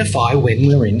identify when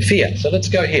we're in fear. So let's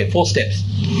go here. 4 steps.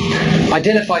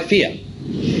 Identify fear.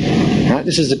 Right?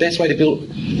 This is the best way to build,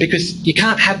 because you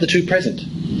can't have the two present.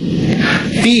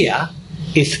 Fear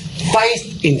is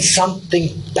faith in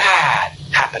something bad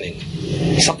happening,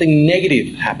 something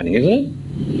negative happening, isn't it?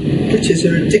 Which is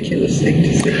a ridiculous thing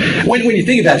to say. When you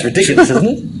think about it, it's ridiculous, isn't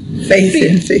it? Faith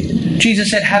in fear. Jesus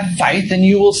said, have faith and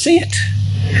you will see it.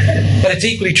 But it's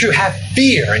equally true, have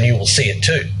fear and you will see it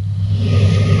too.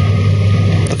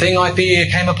 The thing I fear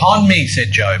came upon me,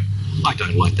 said Job. I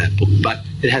don't like that book, but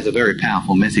it has a very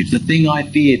powerful message. The thing I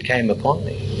feared came upon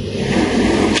me.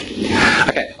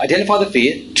 Okay, identify the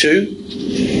fear.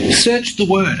 2, search the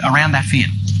word around that fear.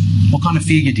 What kind of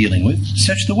fear you're dealing with?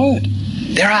 Search the word.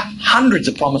 There are hundreds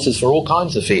of promises for all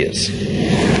kinds of fears.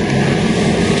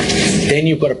 Then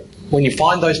you've got to, when you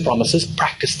find those promises,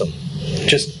 practice them.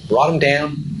 Just write them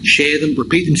down, share them,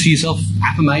 repeat them to yourself,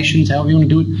 affirmations, however you want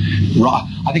to do it.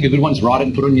 I think a good one is write it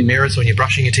and put it on your mirror, so when you're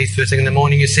brushing your teeth first thing in the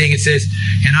morning, you're seeing it says,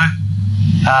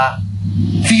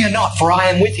 fear not, for I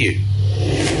am with you.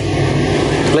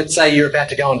 Let's say you're about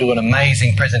to go and do an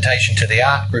amazing presentation to the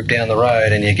art group down the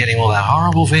road and you're getting all that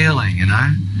horrible feeling,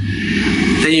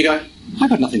 Then you go, I've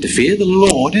got nothing to fear. The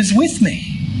Lord is with me.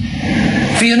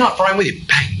 Fear not, for I am with you.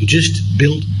 Bang, you just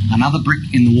built another brick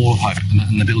in the wall of hope,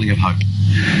 in the building of hope.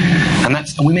 And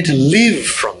we're meant to live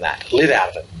from that, live out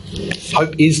of it.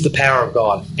 Hope is the power of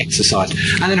God, exercise.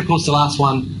 And then, of course, the last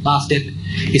step,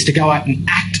 is to go out and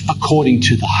act according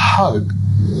to the hope,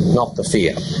 not the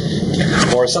fear.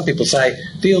 Or as some people say,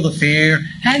 feel the fear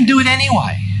and do it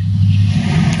anyway.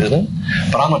 Isn't it?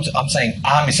 But I'm saying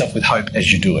arm yourself with hope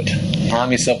as you do it.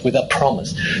 Arm yourself with a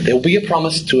promise. There will be a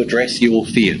promise to address your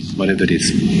fear, whatever it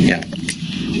is. Yeah.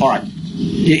 All right.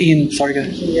 Yeah, Ian, sorry, go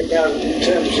ahead. About in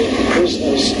terms of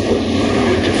prisoners,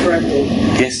 differently.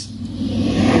 Yes.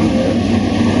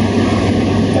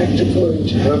 They act according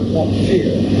to hope, not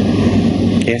fear.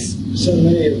 Yes. So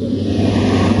many of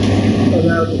them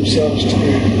allow themselves to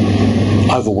be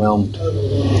Overwhelmed. overwhelmed with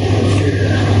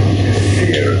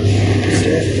fear of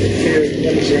death, fear of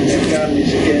never seeing their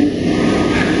families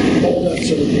again, all that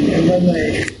sort of thing. And when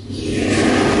they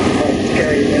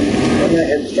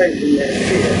had faith in their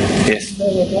fear, Yes. they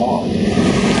were gone.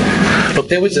 Look,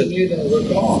 there was They knew they were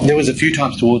gone. a few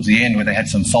times towards the end where they had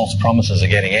some false promises of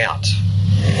getting out.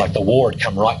 Like the war had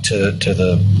come right to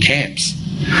the camps,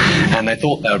 and they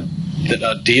thought that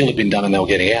a deal had been done and they were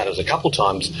getting out. There was a couple of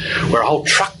times where a whole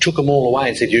truck took them all away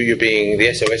and said,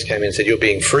 the SOS came in and said, you're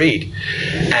being freed.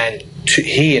 And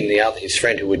he and his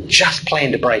friend who had just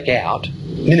planned to break out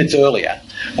minutes earlier,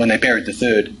 when they buried the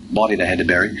third body they had to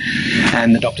bury,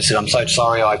 and the doctor said, I'm so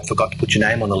sorry, I forgot to put your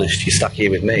name on the list, you're stuck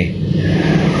here with me.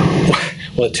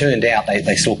 Well, it turned out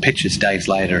they saw pictures days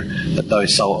later that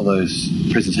those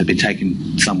prisoners had been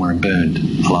taken somewhere and burned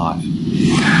alive.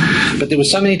 But there were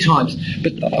so many times.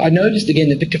 But I noticed again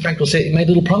that Viktor Frankl said he made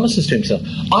little promises to himself.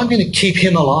 I'm going to keep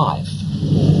him alive.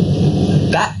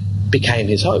 That became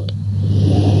his hope.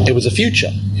 It was a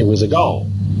future. It was a goal.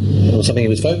 It was something he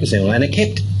was focusing on, and it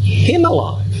kept him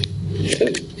alive.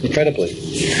 Incredibly.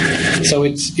 So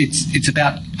it's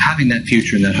about having that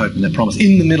future and that hope and that promise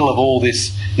in the middle of all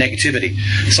this negativity.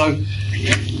 So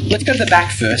let's go to the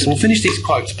back first, and we'll finish these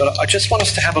quotes, but I just want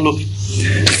us to have a look.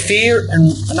 Fear,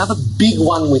 and another big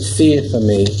one with fear for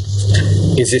me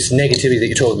is this negativity that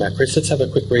you're talking about, Chris. Let's have a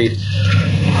quick read.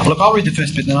 Look, I'll read the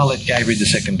first bit, and then I'll let Gabe read the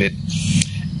second bit.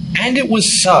 And it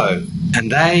was so,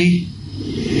 and they,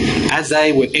 as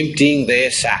they were emptying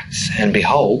their sacks, and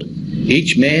behold,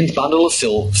 each man's bundle of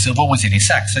silver was in his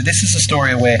sack. So this is a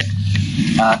story where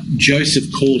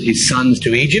Joseph called his sons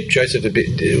to Egypt. Joseph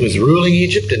was ruling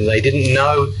Egypt, and they didn't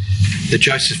know that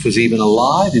Joseph was even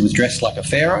alive. He was dressed like a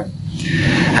pharaoh.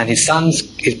 And his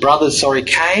brothers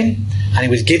came, and he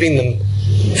was giving them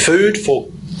food for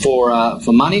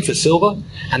money, for silver,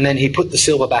 and then he put the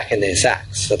silver back in their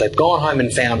sacks. So they've gone home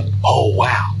and found, oh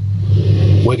wow,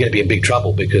 we're going to be in big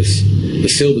trouble because the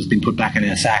silver's been put back in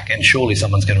our sack, and surely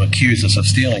someone's going to accuse us of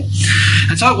stealing.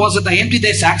 And so it was that they emptied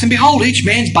their sacks, and behold, each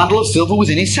man's bundle of silver was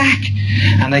in his sack.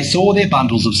 And they saw their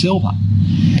bundles of silver.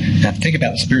 Now think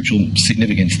about the spiritual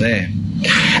significance there.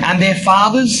 And their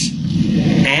fathers,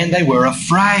 and they were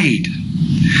afraid.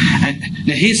 And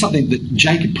now here's something that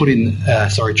Joseph put in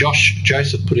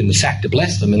the sack to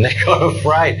bless them, and they got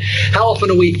afraid. How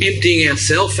often are we emptying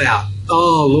ourselves out?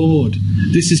 Oh Lord,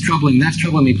 this is troubling, that's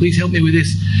troubling me, please help me with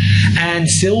this. And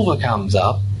silver comes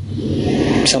up,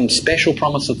 some special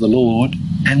promise of the Lord,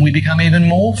 and we become even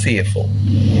more fearful.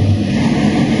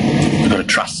 We've got to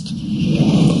trust.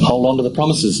 Hold on to the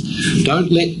promises.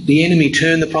 Don't let the enemy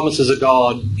turn the promises of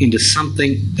God into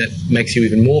something that makes you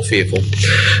even more fearful.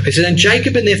 It said, and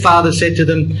Jacob and their father said to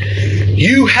them,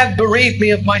 you have bereaved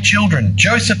me of my children.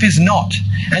 Joseph is not,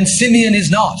 and Simeon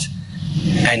is not.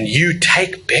 And you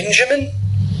take Benjamin?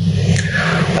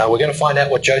 We're going to find out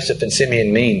what Joseph and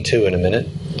Simeon mean too in a minute.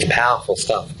 It's powerful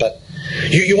stuff. But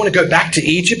you want to go back to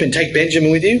Egypt and take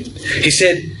Benjamin with you? He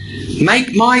said,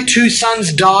 make my 2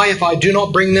 sons die if I do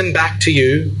not bring them back to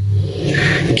you.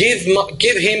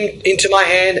 Give him into my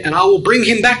hand, and I will bring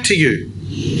him back to you.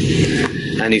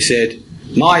 And he said,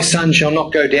 my son shall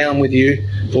not go down with you,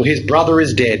 for his brother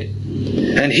is dead,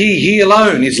 and he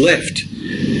alone is left.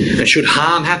 And should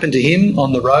harm happen to him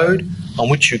on the road on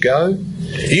which you go,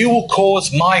 you will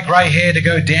cause my grey hair to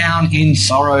go down in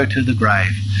sorrow to the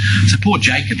grave. So poor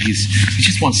Jacob, he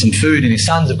just wants some food, and his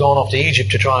sons have gone off to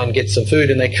Egypt to try and get some food,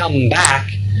 and they come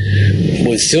back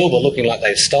with silver looking like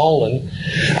they've stolen.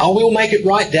 Oh, we'll make it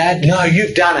right, Dad. No,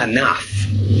 you've done enough.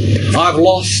 I've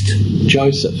lost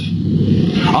Joseph.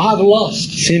 I've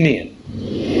lost Simeon.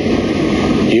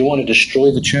 You want to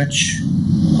destroy the church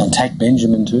and take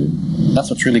Benjamin too? That's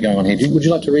what's really going on here. Would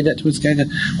you like to read that to us, Gaynor?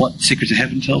 What Secrets of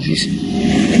Heaven tells us?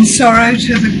 In sorrow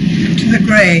to the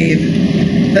grave.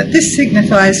 That this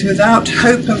signifies without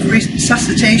hope of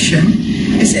resuscitation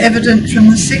is evident from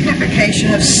the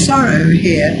signification of sorrow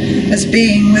here as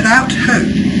being without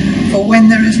hope. For when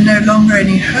there is no longer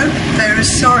any hope, there is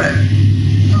sorrow.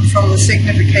 And from the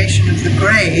signification of the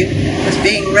grave as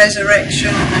being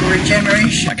resurrection and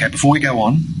regeneration. Okay, before we go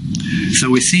on, so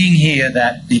we're seeing here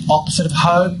that the opposite of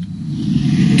hope,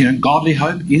 godly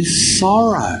hope, is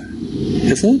sorrow,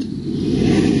 isn't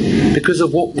it? Because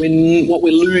of what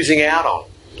we're losing out on.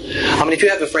 I mean, if you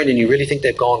have a friend and you really think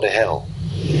they've gone to hell,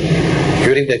 if you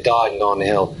really think they've died and gone to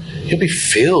hell, you'll be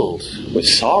filled with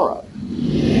sorrow.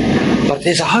 But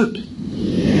there's a hope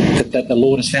that the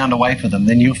Lord has found a way for them,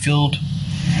 then you're filled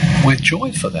with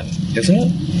joy for them, isn't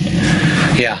it?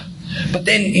 Yeah. But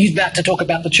then he's about to talk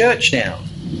about the church now.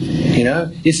 You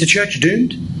know, is the church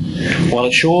doomed? Well,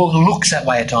 it sure looks that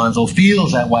way at times, or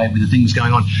feels that way with the things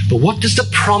going on. But what does the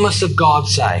promise of God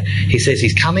say? He says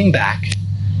he's coming back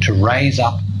to raise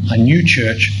up a new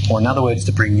church, or in other words,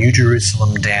 to bring New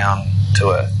Jerusalem down to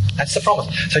earth. That's the promise.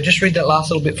 So just read that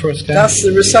last little bit for us, guys. That's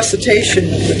the resuscitation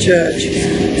of the church.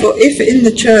 For if in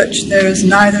the church there is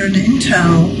neither an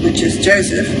internal, which is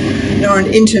Joseph, nor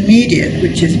an intermediate,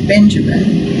 which is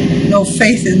Benjamin, nor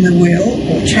faith in the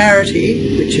will, or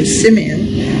charity, which is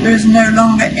Simeon, there is no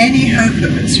longer any hope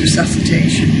of its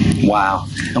resuscitation. Wow.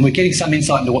 And we're getting some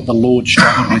insight into what the Lord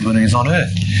struggled with when he was on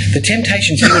earth. The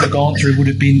temptations he would have gone through would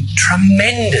have been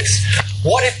tremendous.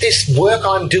 What if this work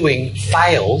I'm doing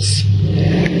fails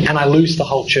and I lose the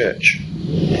whole church?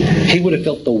 He would have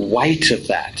felt the weight of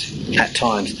that at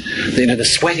times. You know, the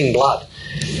sweating blood.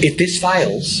 If this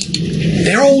fails,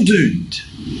 they're all doomed.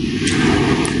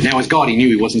 Now, as God, he knew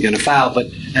he wasn't going to fail, but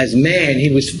as man,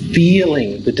 he was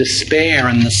feeling the despair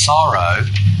and the sorrow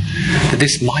that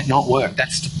this might not work.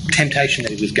 That's the temptation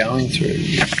that he was going through.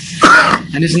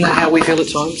 And isn't that how we feel at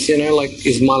times? You know, like,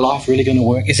 is my life really going to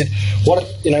work? Is it? What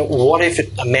if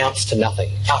it amounts to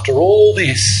nothing? After all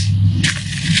this,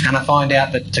 and I find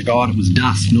out that to God it was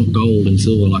dust, not gold and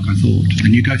silver like I thought.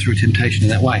 And you go through a temptation in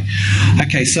that way.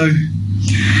 Okay, so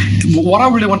what I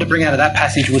really wanted to bring out of that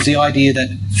passage was the idea that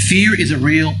fear is a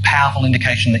real powerful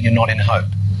indication that you're not in hope.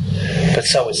 But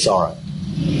so is sorrow.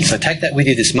 So take that with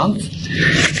you this month.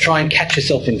 Try and catch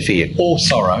yourself in fear or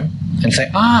sorrow and say,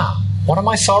 what am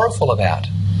I sorrowful about?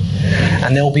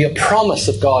 And there will be a promise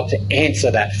of God to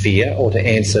answer that fear or to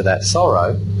answer that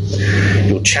sorrow.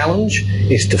 Your challenge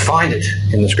is to find it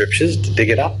in the scriptures, to dig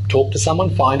it up, talk to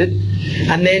someone, find it,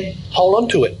 and then hold on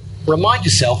to it. Remind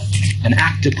yourself and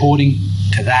act according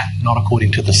to that, not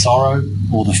according to the sorrow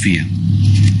or the fear.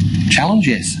 Challenge,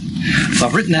 yes. So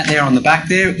I've written that there on the back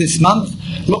there this month.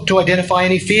 Look to identify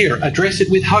any fear. Address it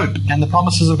with hope and the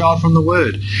promises of God from the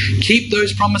Word. Keep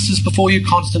those promises before you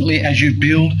constantly as you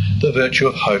build the virtue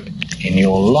of hope in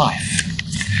your life.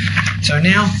 So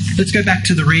now, let's go back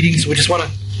to the readings. We just want to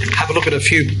have a look at a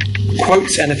few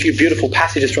quotes and a few beautiful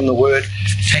passages from the Word,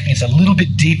 taking us a little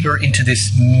bit deeper into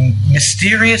this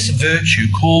mysterious virtue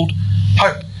called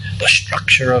hope, the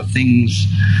structure of things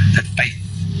that faith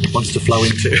wants to flow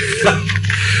into.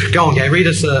 Go on, Gay, read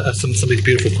us some of these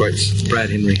beautiful quotes.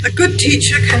 Brad Henry. A good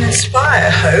teacher can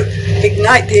inspire hope,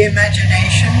 ignite the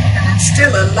imagination, and instill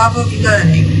a love of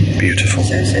learning. Beautiful.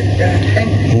 So said Brad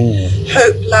Henry.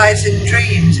 Hope lies in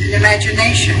dreams, in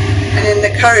imagination, and in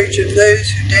the courage of those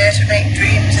who dare to make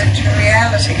dreams into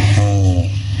reality.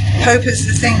 Hope is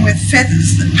the thing with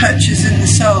feathers that perches in the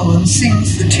soul and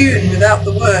sings the tune without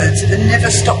the words and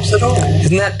never stops at all.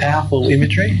 Isn't that powerful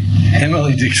imagery?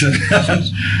 Emily Dixon.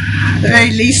 The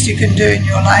very least you can do in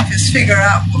your life is figure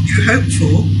out what you hope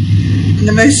for, and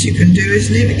the most you can do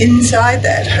is live inside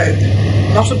that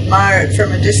hope, not admire it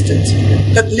from a distance,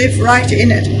 but live right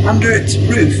in it, under its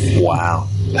roof. Wow,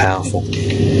 powerful.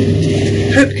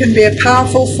 Hope can be a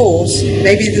powerful force.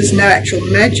 Maybe there's no actual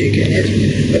magic in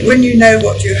it, but when you know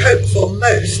what you hope for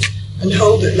most and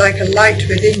hold it like a light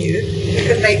within you, you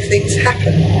can make things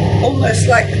happen, almost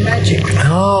like magic.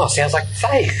 Oh, sounds like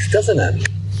faith, doesn't it?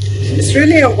 It's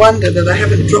really a wonder that I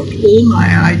haven't dropped all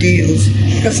my ideals,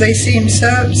 because they seem so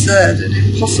absurd and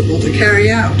impossible to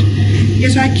carry out.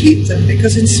 Yet I keep them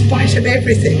because in spite of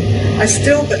everything, I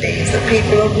still believe that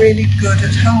people are really good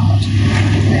at heart.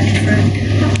 Anne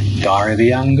Frank. Diary of a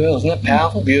Young Girl. Isn't that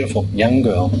powerful? Beautiful. Young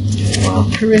girl. Wow.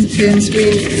 Corinthians,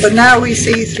 but now we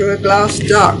see through a glass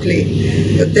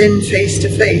darkly, but then face to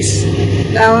face.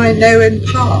 Now I know in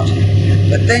part,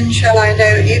 but then shall I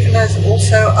know even as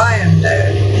also I am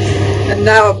known. And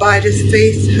now abideth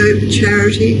faith, hope,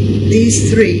 charity,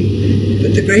 these three,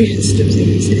 but the greatest of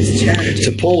these is charity.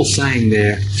 So Paul's saying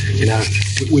there, you know,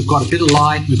 we've got a bit of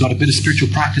light, we've got a bit of spiritual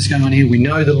practice going on here, we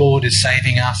know the Lord is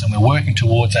saving us and we're working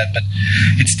towards that, but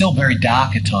it's still very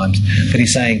dark at times. But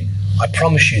he's saying, I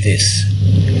promise you this,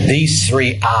 these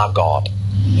three are God.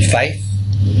 Faith,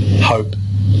 hope,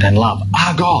 and love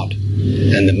are God.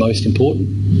 And the most important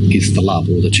is the love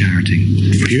or the charity.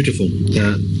 Beautiful.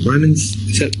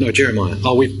 Jeremiah.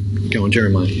 Go on,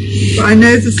 Jeremiah. For I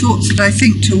know the thoughts that I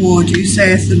think toward you,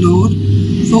 saith the Lord,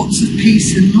 thoughts of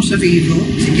peace and not of evil,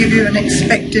 to give you an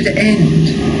expected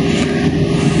end.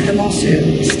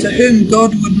 Colossians, to whom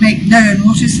God would make known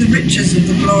what is the riches of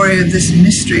the glory of this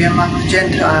mystery among the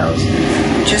Gentiles,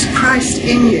 which is Christ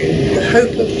in you, the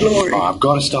hope of glory. Oh, I've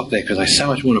got to stop there because I so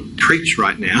much want to preach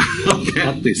right now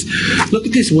about this. Look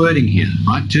at this wording here,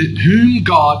 right? To whom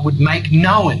God would make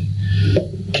known.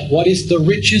 What is the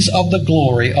riches of the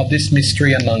glory of this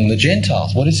mystery among the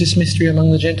Gentiles? What is this mystery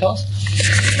among the Gentiles?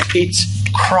 It's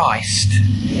Christ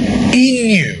in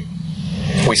you.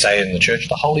 We say in the church,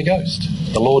 the Holy Ghost.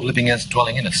 The Lord living as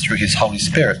dwelling in us through His Holy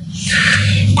Spirit.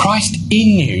 Christ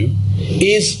in you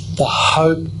is the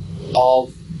hope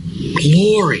of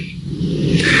glory.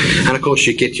 And of course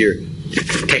you get your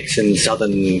Texan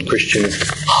Southern Christians,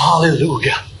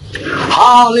 hallelujah,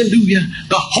 hallelujah,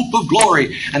 the hope of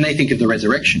glory. And they think of the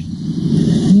resurrection.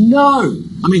 No.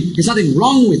 I mean, there's nothing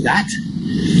wrong with that.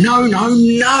 No, no,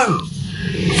 no.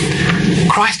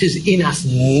 Christ is in us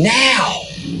now.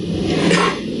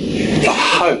 The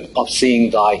hope of seeing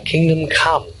thy kingdom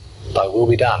come, thy will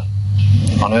be done,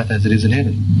 on earth as it is in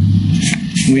heaven.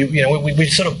 We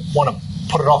sort of want to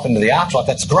put it off into the afterlife.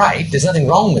 That's great. There's nothing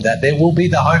wrong with that. There will be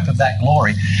the hope of that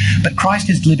glory. But Christ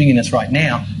is living in us right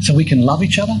now, so we can love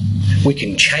each other. We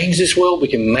can change this world. We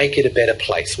can make it a better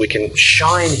place. We can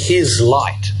shine His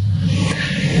light.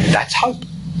 That's hope.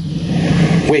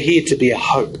 We're here to be a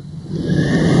hope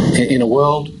in a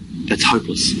world that's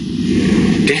hopeless.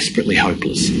 Desperately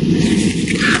hopeless.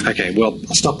 Okay, well,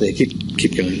 I'll stop there.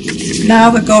 Keep going. Now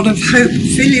the God of hope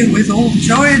fill you with all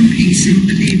joy and peace in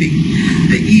believing,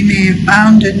 that ye may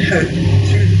abound in hope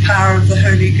through the power of the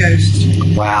Holy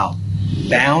Ghost. Wow.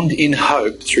 Bound in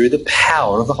hope through the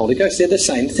power of the Holy Ghost. They're the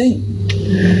same thing.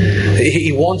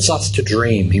 He wants us to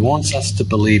dream. He wants us to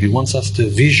believe. He wants us to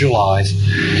visualize,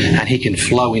 and He can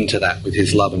flow into that with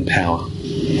His love and power.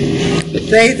 But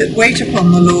they that wait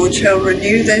upon the Lord shall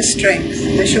renew their strength.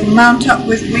 They shall mount up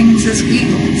with wings as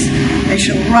eagles. They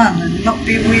shall run and not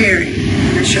be weary.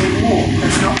 They shall walk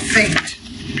and not faint.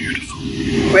 Beautiful.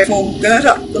 Wherefore gird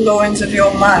up the loins of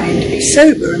your mind, be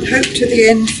sober, and hope to the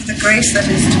end for the grace that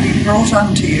is to be brought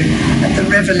unto you at the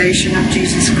revelation of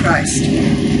Jesus Christ.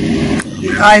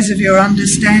 The eyes of your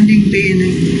understanding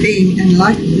being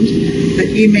enlightened, that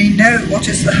ye may know what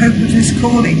is the hope of His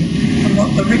calling, and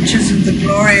what the riches of the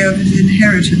glory of His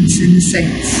inheritance in the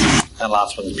saints. That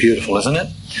last one's beautiful, isn't it?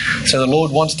 So the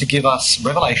Lord wants to give us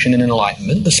revelation and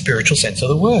enlightenment, the spiritual sense of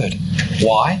the word.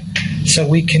 Why? So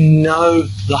we can know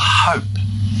the hope.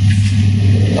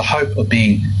 The hope of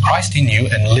being Christ in you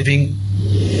and living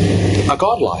a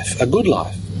God life, a good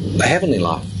life, a heavenly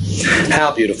life.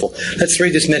 How beautiful. Let's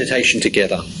read this meditation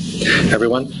together.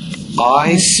 Everyone.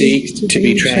 I seek to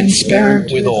be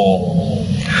transparent with all.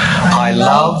 I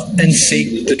love and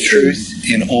seek the truth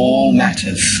in all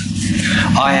matters.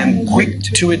 I am quick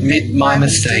to admit my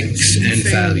mistakes and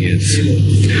failures.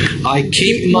 I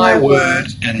keep my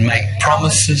word and make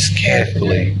promises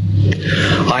carefully.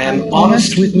 I am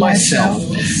honest with myself,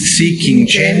 seeking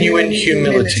genuine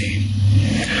humility.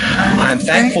 I am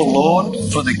thankful, Lord,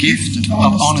 for the gift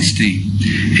of honesty.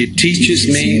 It teaches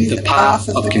me the path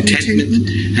of contentment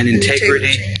and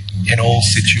integrity in all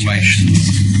situations.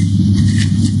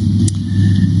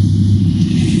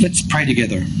 Let's pray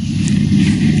together.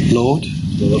 Lord,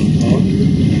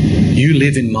 you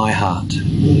live in my heart.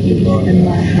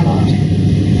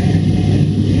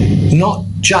 Not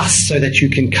just so that you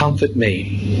can comfort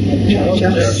me,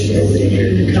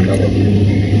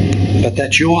 but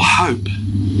that your hope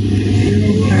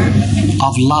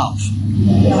of love,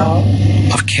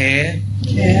 of care,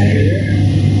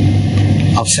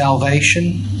 of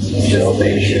salvation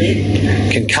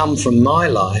can come from my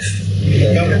life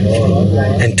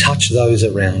and touch those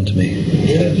around me.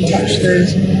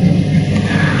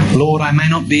 Lord, I may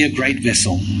not be a great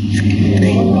vessel,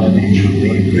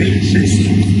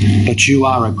 but you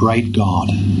are a great God.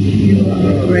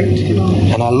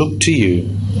 And I look to you,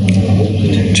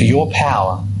 to your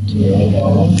power,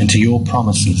 and to your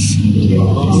promises.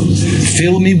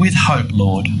 Fill me with hope,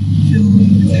 Lord,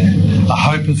 a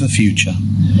hope of the future,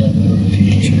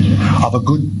 of a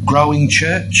good growing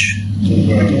church,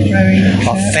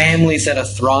 of families that are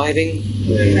thriving,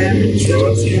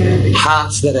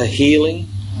 hearts that are healing,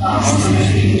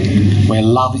 where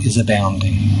love is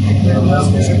abounding.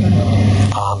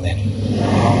 Amen.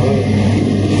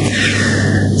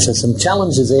 So some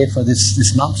challenges there for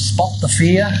this month. Spot the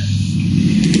fear.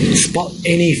 Spot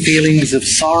any feelings of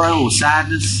sorrow or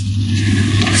sadness.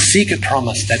 Seek a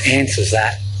promise that answers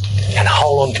that and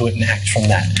hold on to it and act from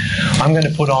that. I'm going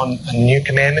to put on a new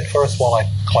commandment for us while I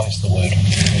close the word.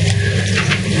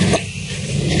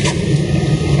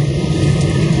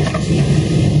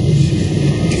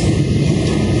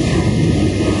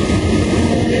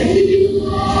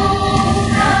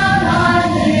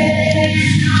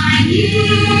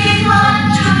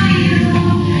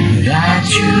 That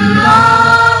you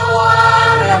love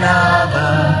one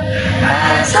another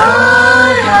as I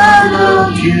have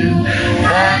loved you.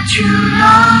 That you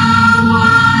love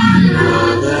one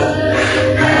another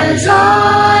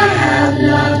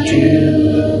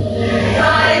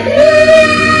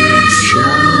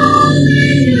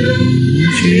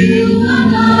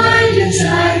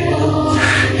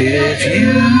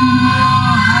you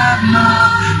have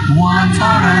loved one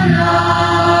for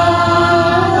another.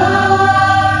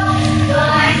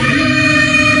 By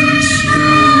this you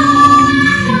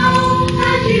know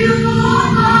that you are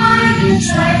my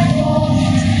disciples,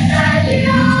 that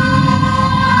you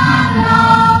have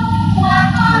loved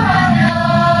one for another.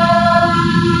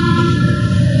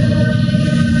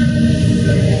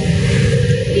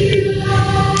 You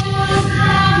know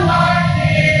how I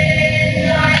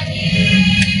feel, I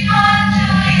need unto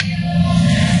you,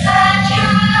 that you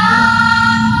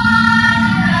love one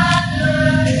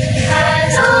another,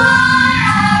 as I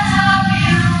have loved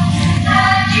you,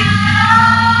 that you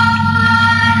love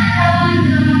one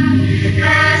another,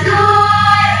 as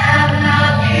I have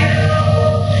loved you.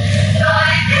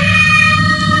 By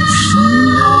this you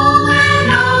know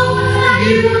that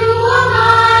you are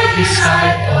my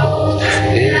disciples,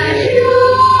 that you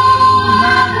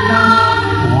have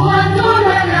loved one for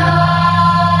another.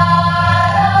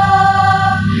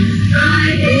 By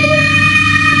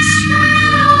this you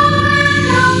know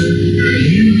that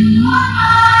you are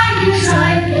my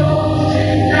disciples,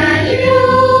 that you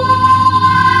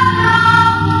have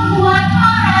loved one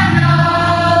for another.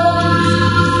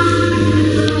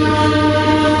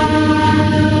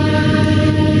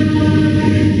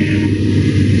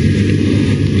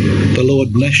 The Lord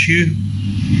bless you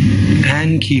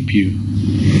and keep you.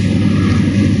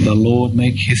 The Lord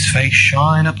make his face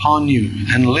shine upon you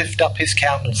and lift up his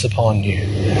countenance upon you.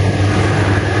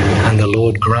 And the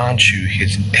Lord grant you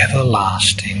his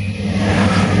everlasting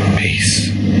peace.